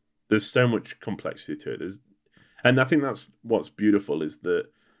 There's so much complexity to it. And I think that's what's beautiful is that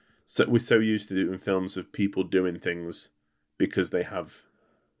we're so used to doing films of people doing things because they have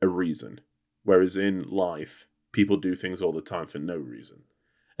a reason. Whereas in life, people do things all the time for no reason.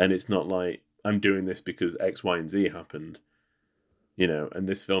 And it's not like, I'm doing this because X, Y, and Z happened. And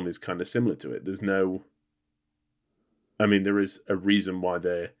this film is kind of similar to it. There's no... there is a reason why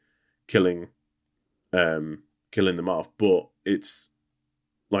they're killing them off, but it's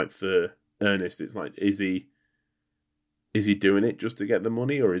like for Ernest, it's like, is he doing it just to get the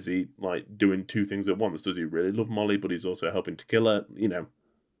money, or is he like doing two things at once? Does he really love Molly, but he's also helping to kill her?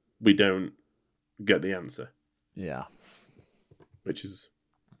 we don't get the answer. Yeah.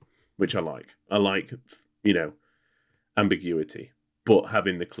 Which I like. I like, ambiguity, but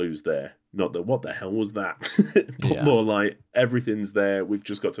having the clues there. Not that, what the hell was that? But more like, everything's there. We've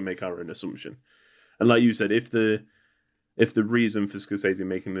just got to make our own assumption. And like you said, if the reason for Scorsese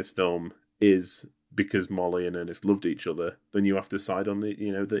making this film is because Molly and Ernest loved each other, then you have to side on the,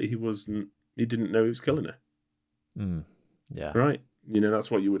 that he didn't know he was killing her. Yeah. Right?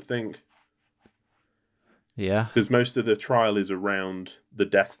 That's what you would think. Yeah. Because most of the trial is around the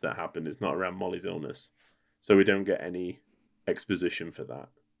deaths that happened. It's not around Molly's illness. So we don't get any exposition for that.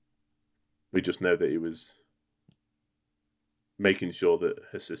 We just know that he was making sure that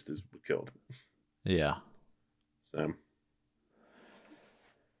her sisters were killed. Yeah. So.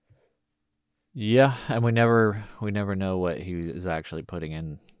 Yeah, and we never know what he is actually putting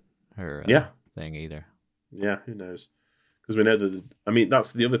in her thing either. Yeah, who knows? Because we know that.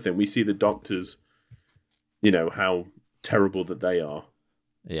 That's the other thing. We see the doctors, how terrible that they are.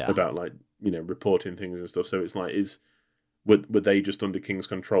 Yeah. About reporting things and stuff. So it's like, were they just under King's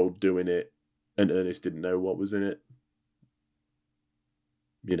control doing it, and Ernest didn't know what was in it?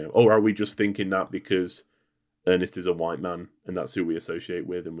 Or are we just thinking that because Ernest is a white man and that's who we associate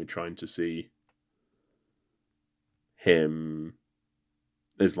with, and we're trying to see him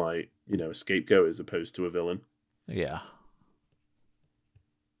as a scapegoat as opposed to a villain? Yeah.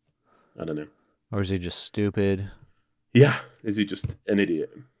 I don't know. Or is he just stupid? Yeah. Is he just an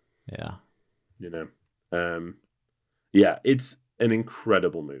idiot? Yeah. Yeah, it's an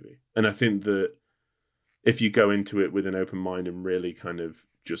incredible movie. And I think that if you go into it with an open mind and really kind of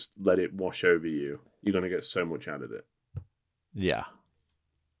just let it wash over you, you're going to get so much out of it. Yeah.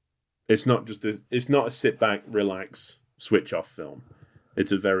 It's not a sit back, relax, switch off film.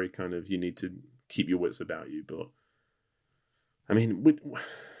 It's a very kind of, you need to keep your wits about you.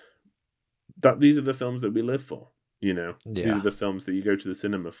 But these are the films that we live for, These are the films that you go to the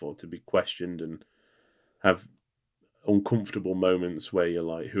cinema for, to be questioned and have uncomfortable moments where you're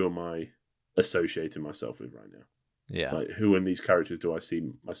like, who am I associating myself with right now? Yeah. Like, who in these characters do I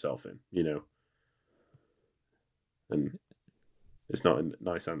see myself in, And it's not a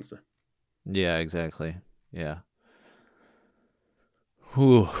nice answer. Yeah, exactly. Yeah.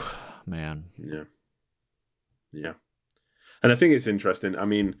 Whew, man. Yeah. Yeah. And I think it's interesting.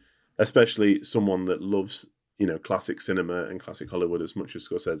 Especially someone that loves, classic cinema and classic Hollywood as much as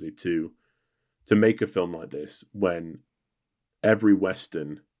Scorsese, to make a film like this when every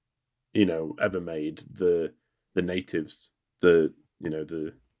Western, ever made, the natives, the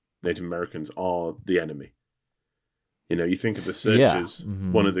Native Americans are the enemy. You think of The Searchers,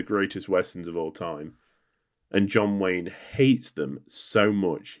 one of the greatest Westerns of all time, and John Wayne hates them so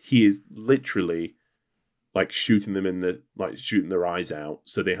much. He is literally shooting their eyes out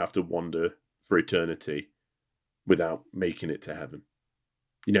so they have to wander for eternity without making it to heaven.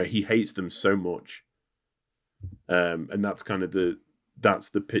 He hates them so much. And that's kind of that's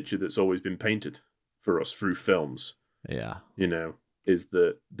the picture that's always been painted for us through films. Yeah. Is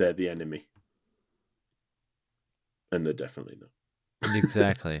that they're the enemy. And they're definitely not.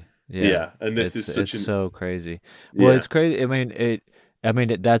 Exactly. Yeah. Yeah. And it's so crazy. Well, it's crazy.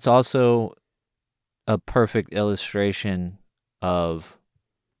 That's also a perfect illustration of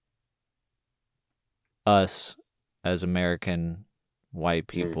us as American white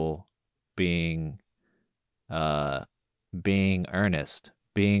people being earnest,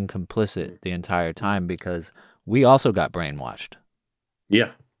 being complicit the entire time, because we also got brainwashed.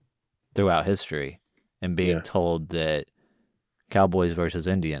 Yeah. Throughout history, and being told that cowboys versus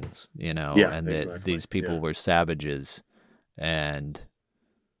Indians, and that these people were savages, and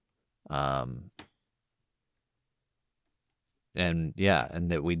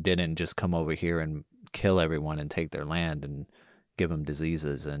that we didn't just come over here and kill everyone and take their land and give them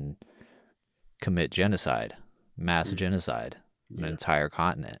diseases and commit genocide, mass genocide, an entire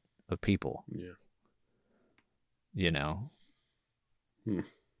continent of people. Yeah.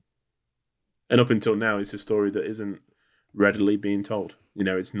 And up until now, it's a story that isn't readily being told.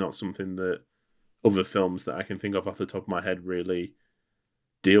 It's not something that other films that I can think of off the top of my head really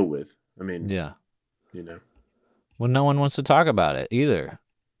deal with. Yeah. Well, no one wants to talk about it either.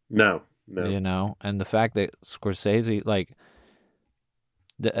 No. And the fact that Scorsese,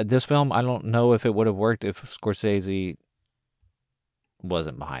 this film, I don't know if it would have worked if Scorsese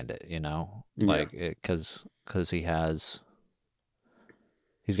wasn't behind it, because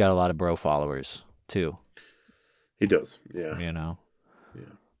he's got a lot of bro followers too. He does, yeah.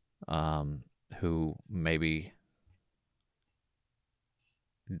 Who maybe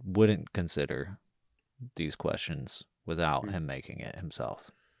wouldn't consider these questions without him making it himself.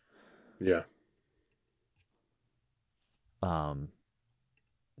 Yeah.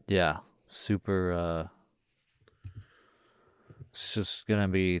 Yeah, super. It's just gonna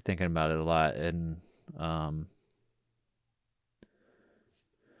be thinking about it a lot, and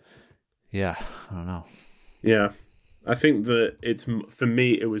yeah, I don't know. Yeah, I think that for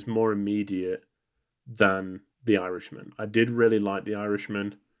me, it was more immediate than The Irishman. I did really like The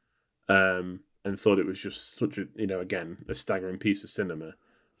Irishman, and thought it was just such a, again, a staggering piece of cinema.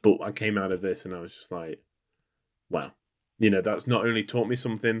 But I came out of this and I was just like, wow, that's not only taught me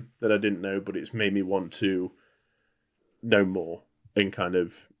something that I didn't know, but it's made me want to know more and kind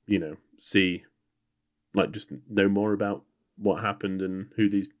of, see, like, just know more about what happened and who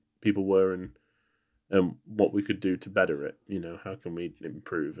these people were and what we could do to better it. How can we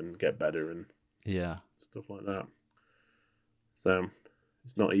improve and get better and stuff like that. So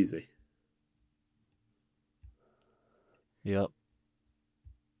it's not easy. Yep.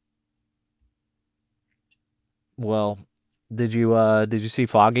 Well, did you see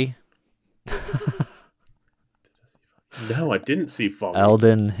Foggy? No, I didn't see Foggy.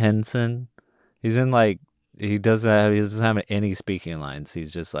 Eldon Henson. He's in he doesn't have any speaking lines.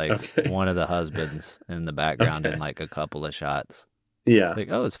 He's just one of the husbands in the background in a couple of shots. Yeah.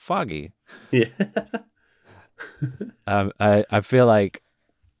 Oh, it's Foggy. Yeah. I feel like,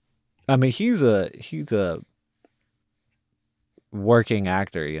 I mean, he's a working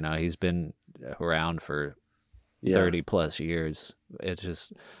actor. He's been around for 30 plus years. It's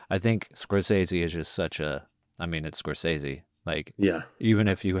just, I think Scorsese is just it's Scorsese. Even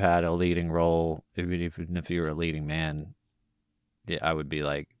if you had a leading role, even if you were a leading man, I would be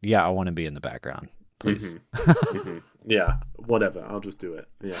like, I want to be in the background, please. Mm-hmm. Mm-hmm. Yeah, whatever. I'll just do it.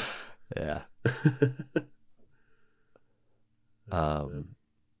 Yeah. Yeah.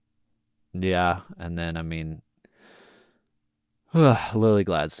 Yeah, and then Lily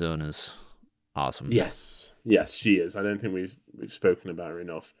Gladstone is awesome. Yes, she is. I don't think we've spoken about her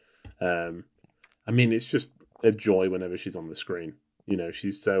enough. It's just a joy whenever she's on the screen.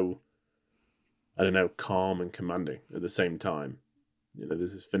 She's so, I don't know, calm and commanding at the same time.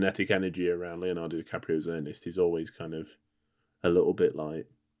 There's this phonetic energy around Leonardo DiCaprio's Ernest. He's always kind of a little bit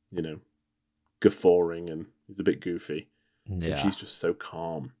guffawing, and he's a bit goofy. Yeah. And she's just so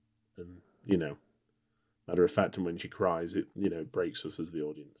calm and, matter of fact, and when she cries, it, breaks us as the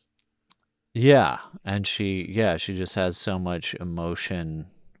audience. Yeah. And she just has so much emotion.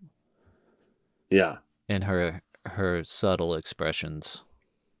 Yeah. In her subtle expressions,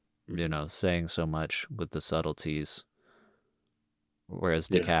 saying so much with the subtleties. Whereas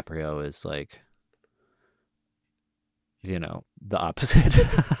DiCaprio is the opposite.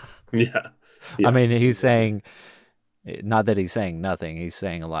 Yeah. I mean, he's saying, not that he's saying nothing, he's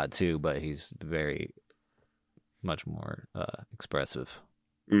saying a lot too, but he's very much more expressive.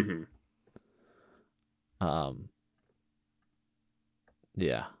 Mm-hmm.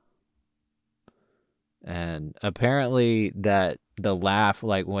 Yeah. And apparently that the laugh,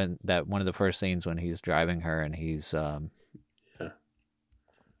 one of the first scenes when he's driving her and he's I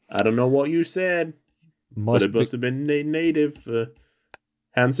don't know what you said, but it must have been native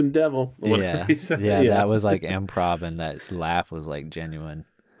handsome devil. Yeah, yeah, that was improv, and that laugh was genuine,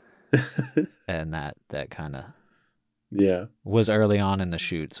 and that kind of was early on in the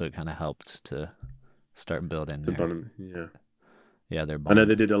shoot, so it kind of helped to start building. Yeah, they're. I know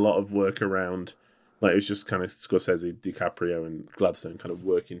they did a lot of work around. It was just kind of Scorsese, DiCaprio, and Gladstone kind of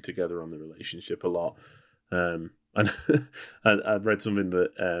working together on the relationship a lot. And I read something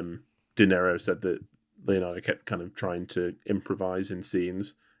that De Niro said that Leonardo kept kind of trying to improvise in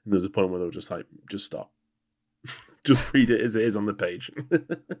scenes, and there was a point where they were just just stop, just read it as it is on the page.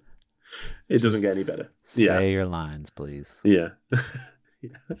 It doesn't get any better. Say your lines, please. Yeah.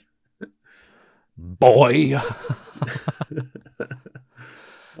 Boy.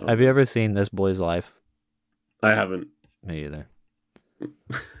 Have you ever seen This Boy's Life? I haven't. Me either.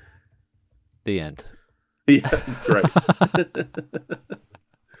 The end. Yeah, great.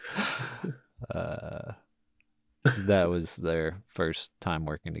 That was their first time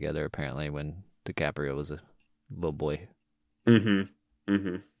working together, apparently, when DiCaprio was a little boy. Mm-hmm.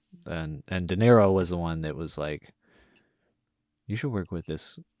 Mm-hmm. And De Niro was the one that was like, you should work with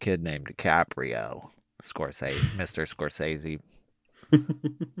this kid named DiCaprio. Mr. Scorsese.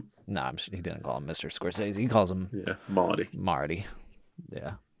 No, he didn't call him Mr. Scorsese. He calls him Marty.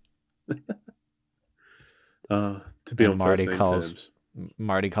 Yeah. To be on Marty first name terms.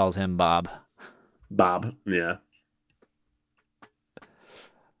 Marty calls him Bob. Bob, yeah.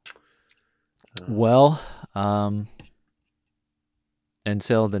 Well,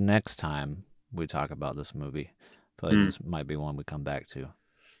 until the next time we talk about this movie, I feel like this might be one we come back to.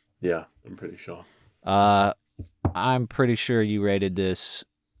 Yeah, I'm pretty sure. I'm pretty sure you rated this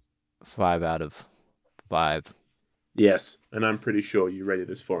 5 out of 5. Yes, and I'm pretty sure you rated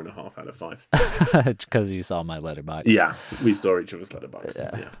this 4.5 out of 5. Because you saw my letterbox. Yeah, we saw each other's letterbox.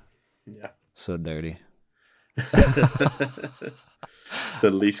 Yeah. So dirty.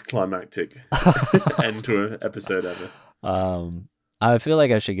 The least climactic end to an episode ever. I feel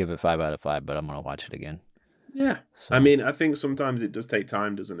like I should give it 5 out of 5, but I'm gonna watch it again. Yeah, so. I mean, I think sometimes it does take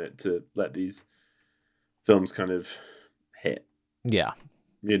time, doesn't it, to let these films kind of hit. Yeah,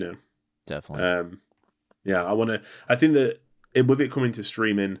 definitely. I think that with it coming to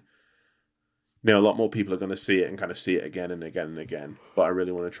streaming, a lot more people are going to see it and kind of see it again and again and again. But I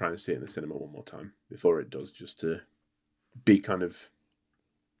really want to try and see it in the cinema one more time before it does, just to be kind of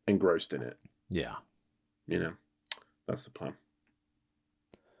engrossed in it. Yeah. That's the plan.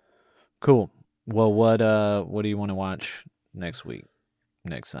 Cool. Well, what do you want to watch next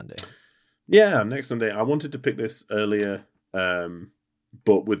Sunday? Yeah, next Sunday. I wanted to pick this earlier,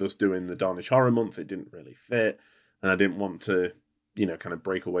 but with us doing the Danish Horror Month, it didn't really fit, and I didn't want to, kind of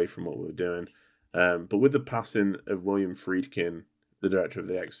break away from what we were doing. But with the passing of William Friedkin, the director of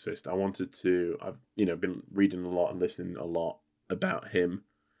The Exorcist, I've been reading a lot and listening a lot about him.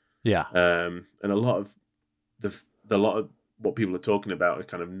 Yeah. And a lot of what people are talking about is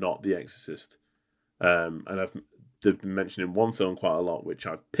kind of not The Exorcist. And they've been mentioning one film quite a lot, which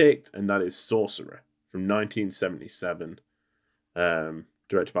I've picked, and that is Sorcerer from 1977,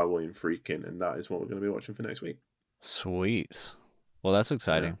 directed by William Friedkin, and that is what we're going to be watching for next week. Sweet. Well, that's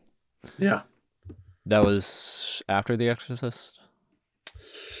exciting. Yeah. That was after The Exorcist?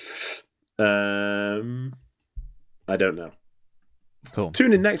 I don't know. Cool.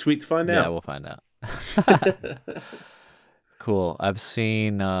 Tune in next week to find out. Yeah, we'll find out. Cool. I've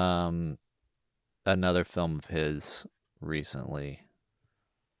seen another film of his recently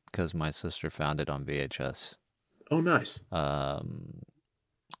because my sister found it on VHS. Oh, nice. Gosh,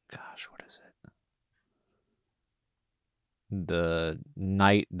 what is it? The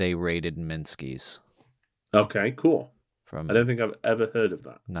Night They Raided Minsky's. Okay, cool. From I don't think I've ever heard of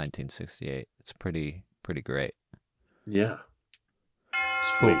that. 1968. It's pretty great. Yeah.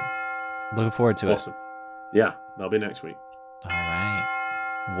 Sweet. Cool. Looking forward to it. Awesome. Yeah, that'll be next week. All right.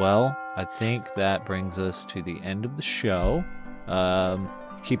 Well, I think that brings us to the end of the show.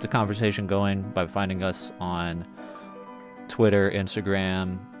 Keep the conversation going by finding us on Twitter,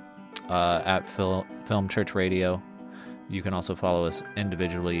 Instagram, at Film Church Radio. You can also follow us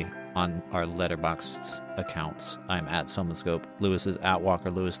individually on our Letterboxd accounts. I'm at Somascope. Lewis is at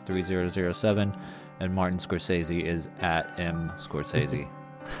Walker Lewis 3007, and Martin Scorsese is at M Scorsese.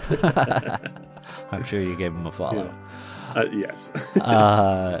 I'm sure you gave him a follow. Yeah. Yes.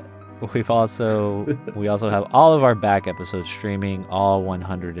 We also have all of our back episodes streaming, all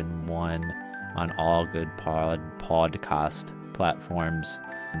 101 on all good podcast platforms.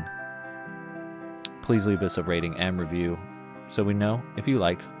 Please leave us a rating and review so we know if you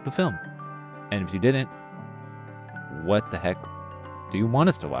liked the film. And if you didn't, what the heck do you want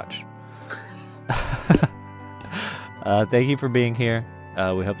us to watch? Thank you for being here.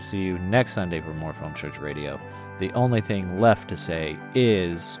 We hope to see you next Sunday for more Film Church Radio. The only thing left to say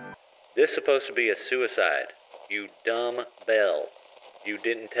is... This is supposed to be a suicide. You dumb bell. You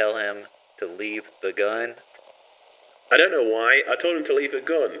didn't tell him to leave the gun? I don't know why. I told him to leave the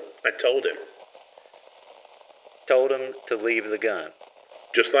gun. I told him. Told him to leave the gun.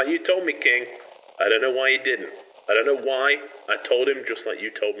 Just like you told me, King. I don't know why you didn't. I don't know why. I told him just like you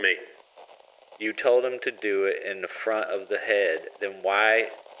told me. You told him to do it in the front of the head. Then why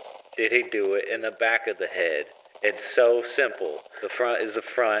did he do it in the back of the head? It's so simple. The front is the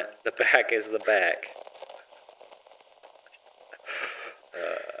front. The back is the back.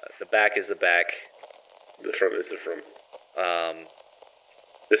 The back is the back. The front is the front.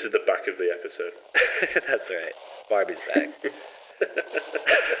 This is the back of the episode. That's right. Barbie's back.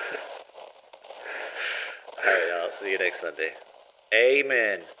 All right, I'll see you next Sunday.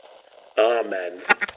 Amen. Amen.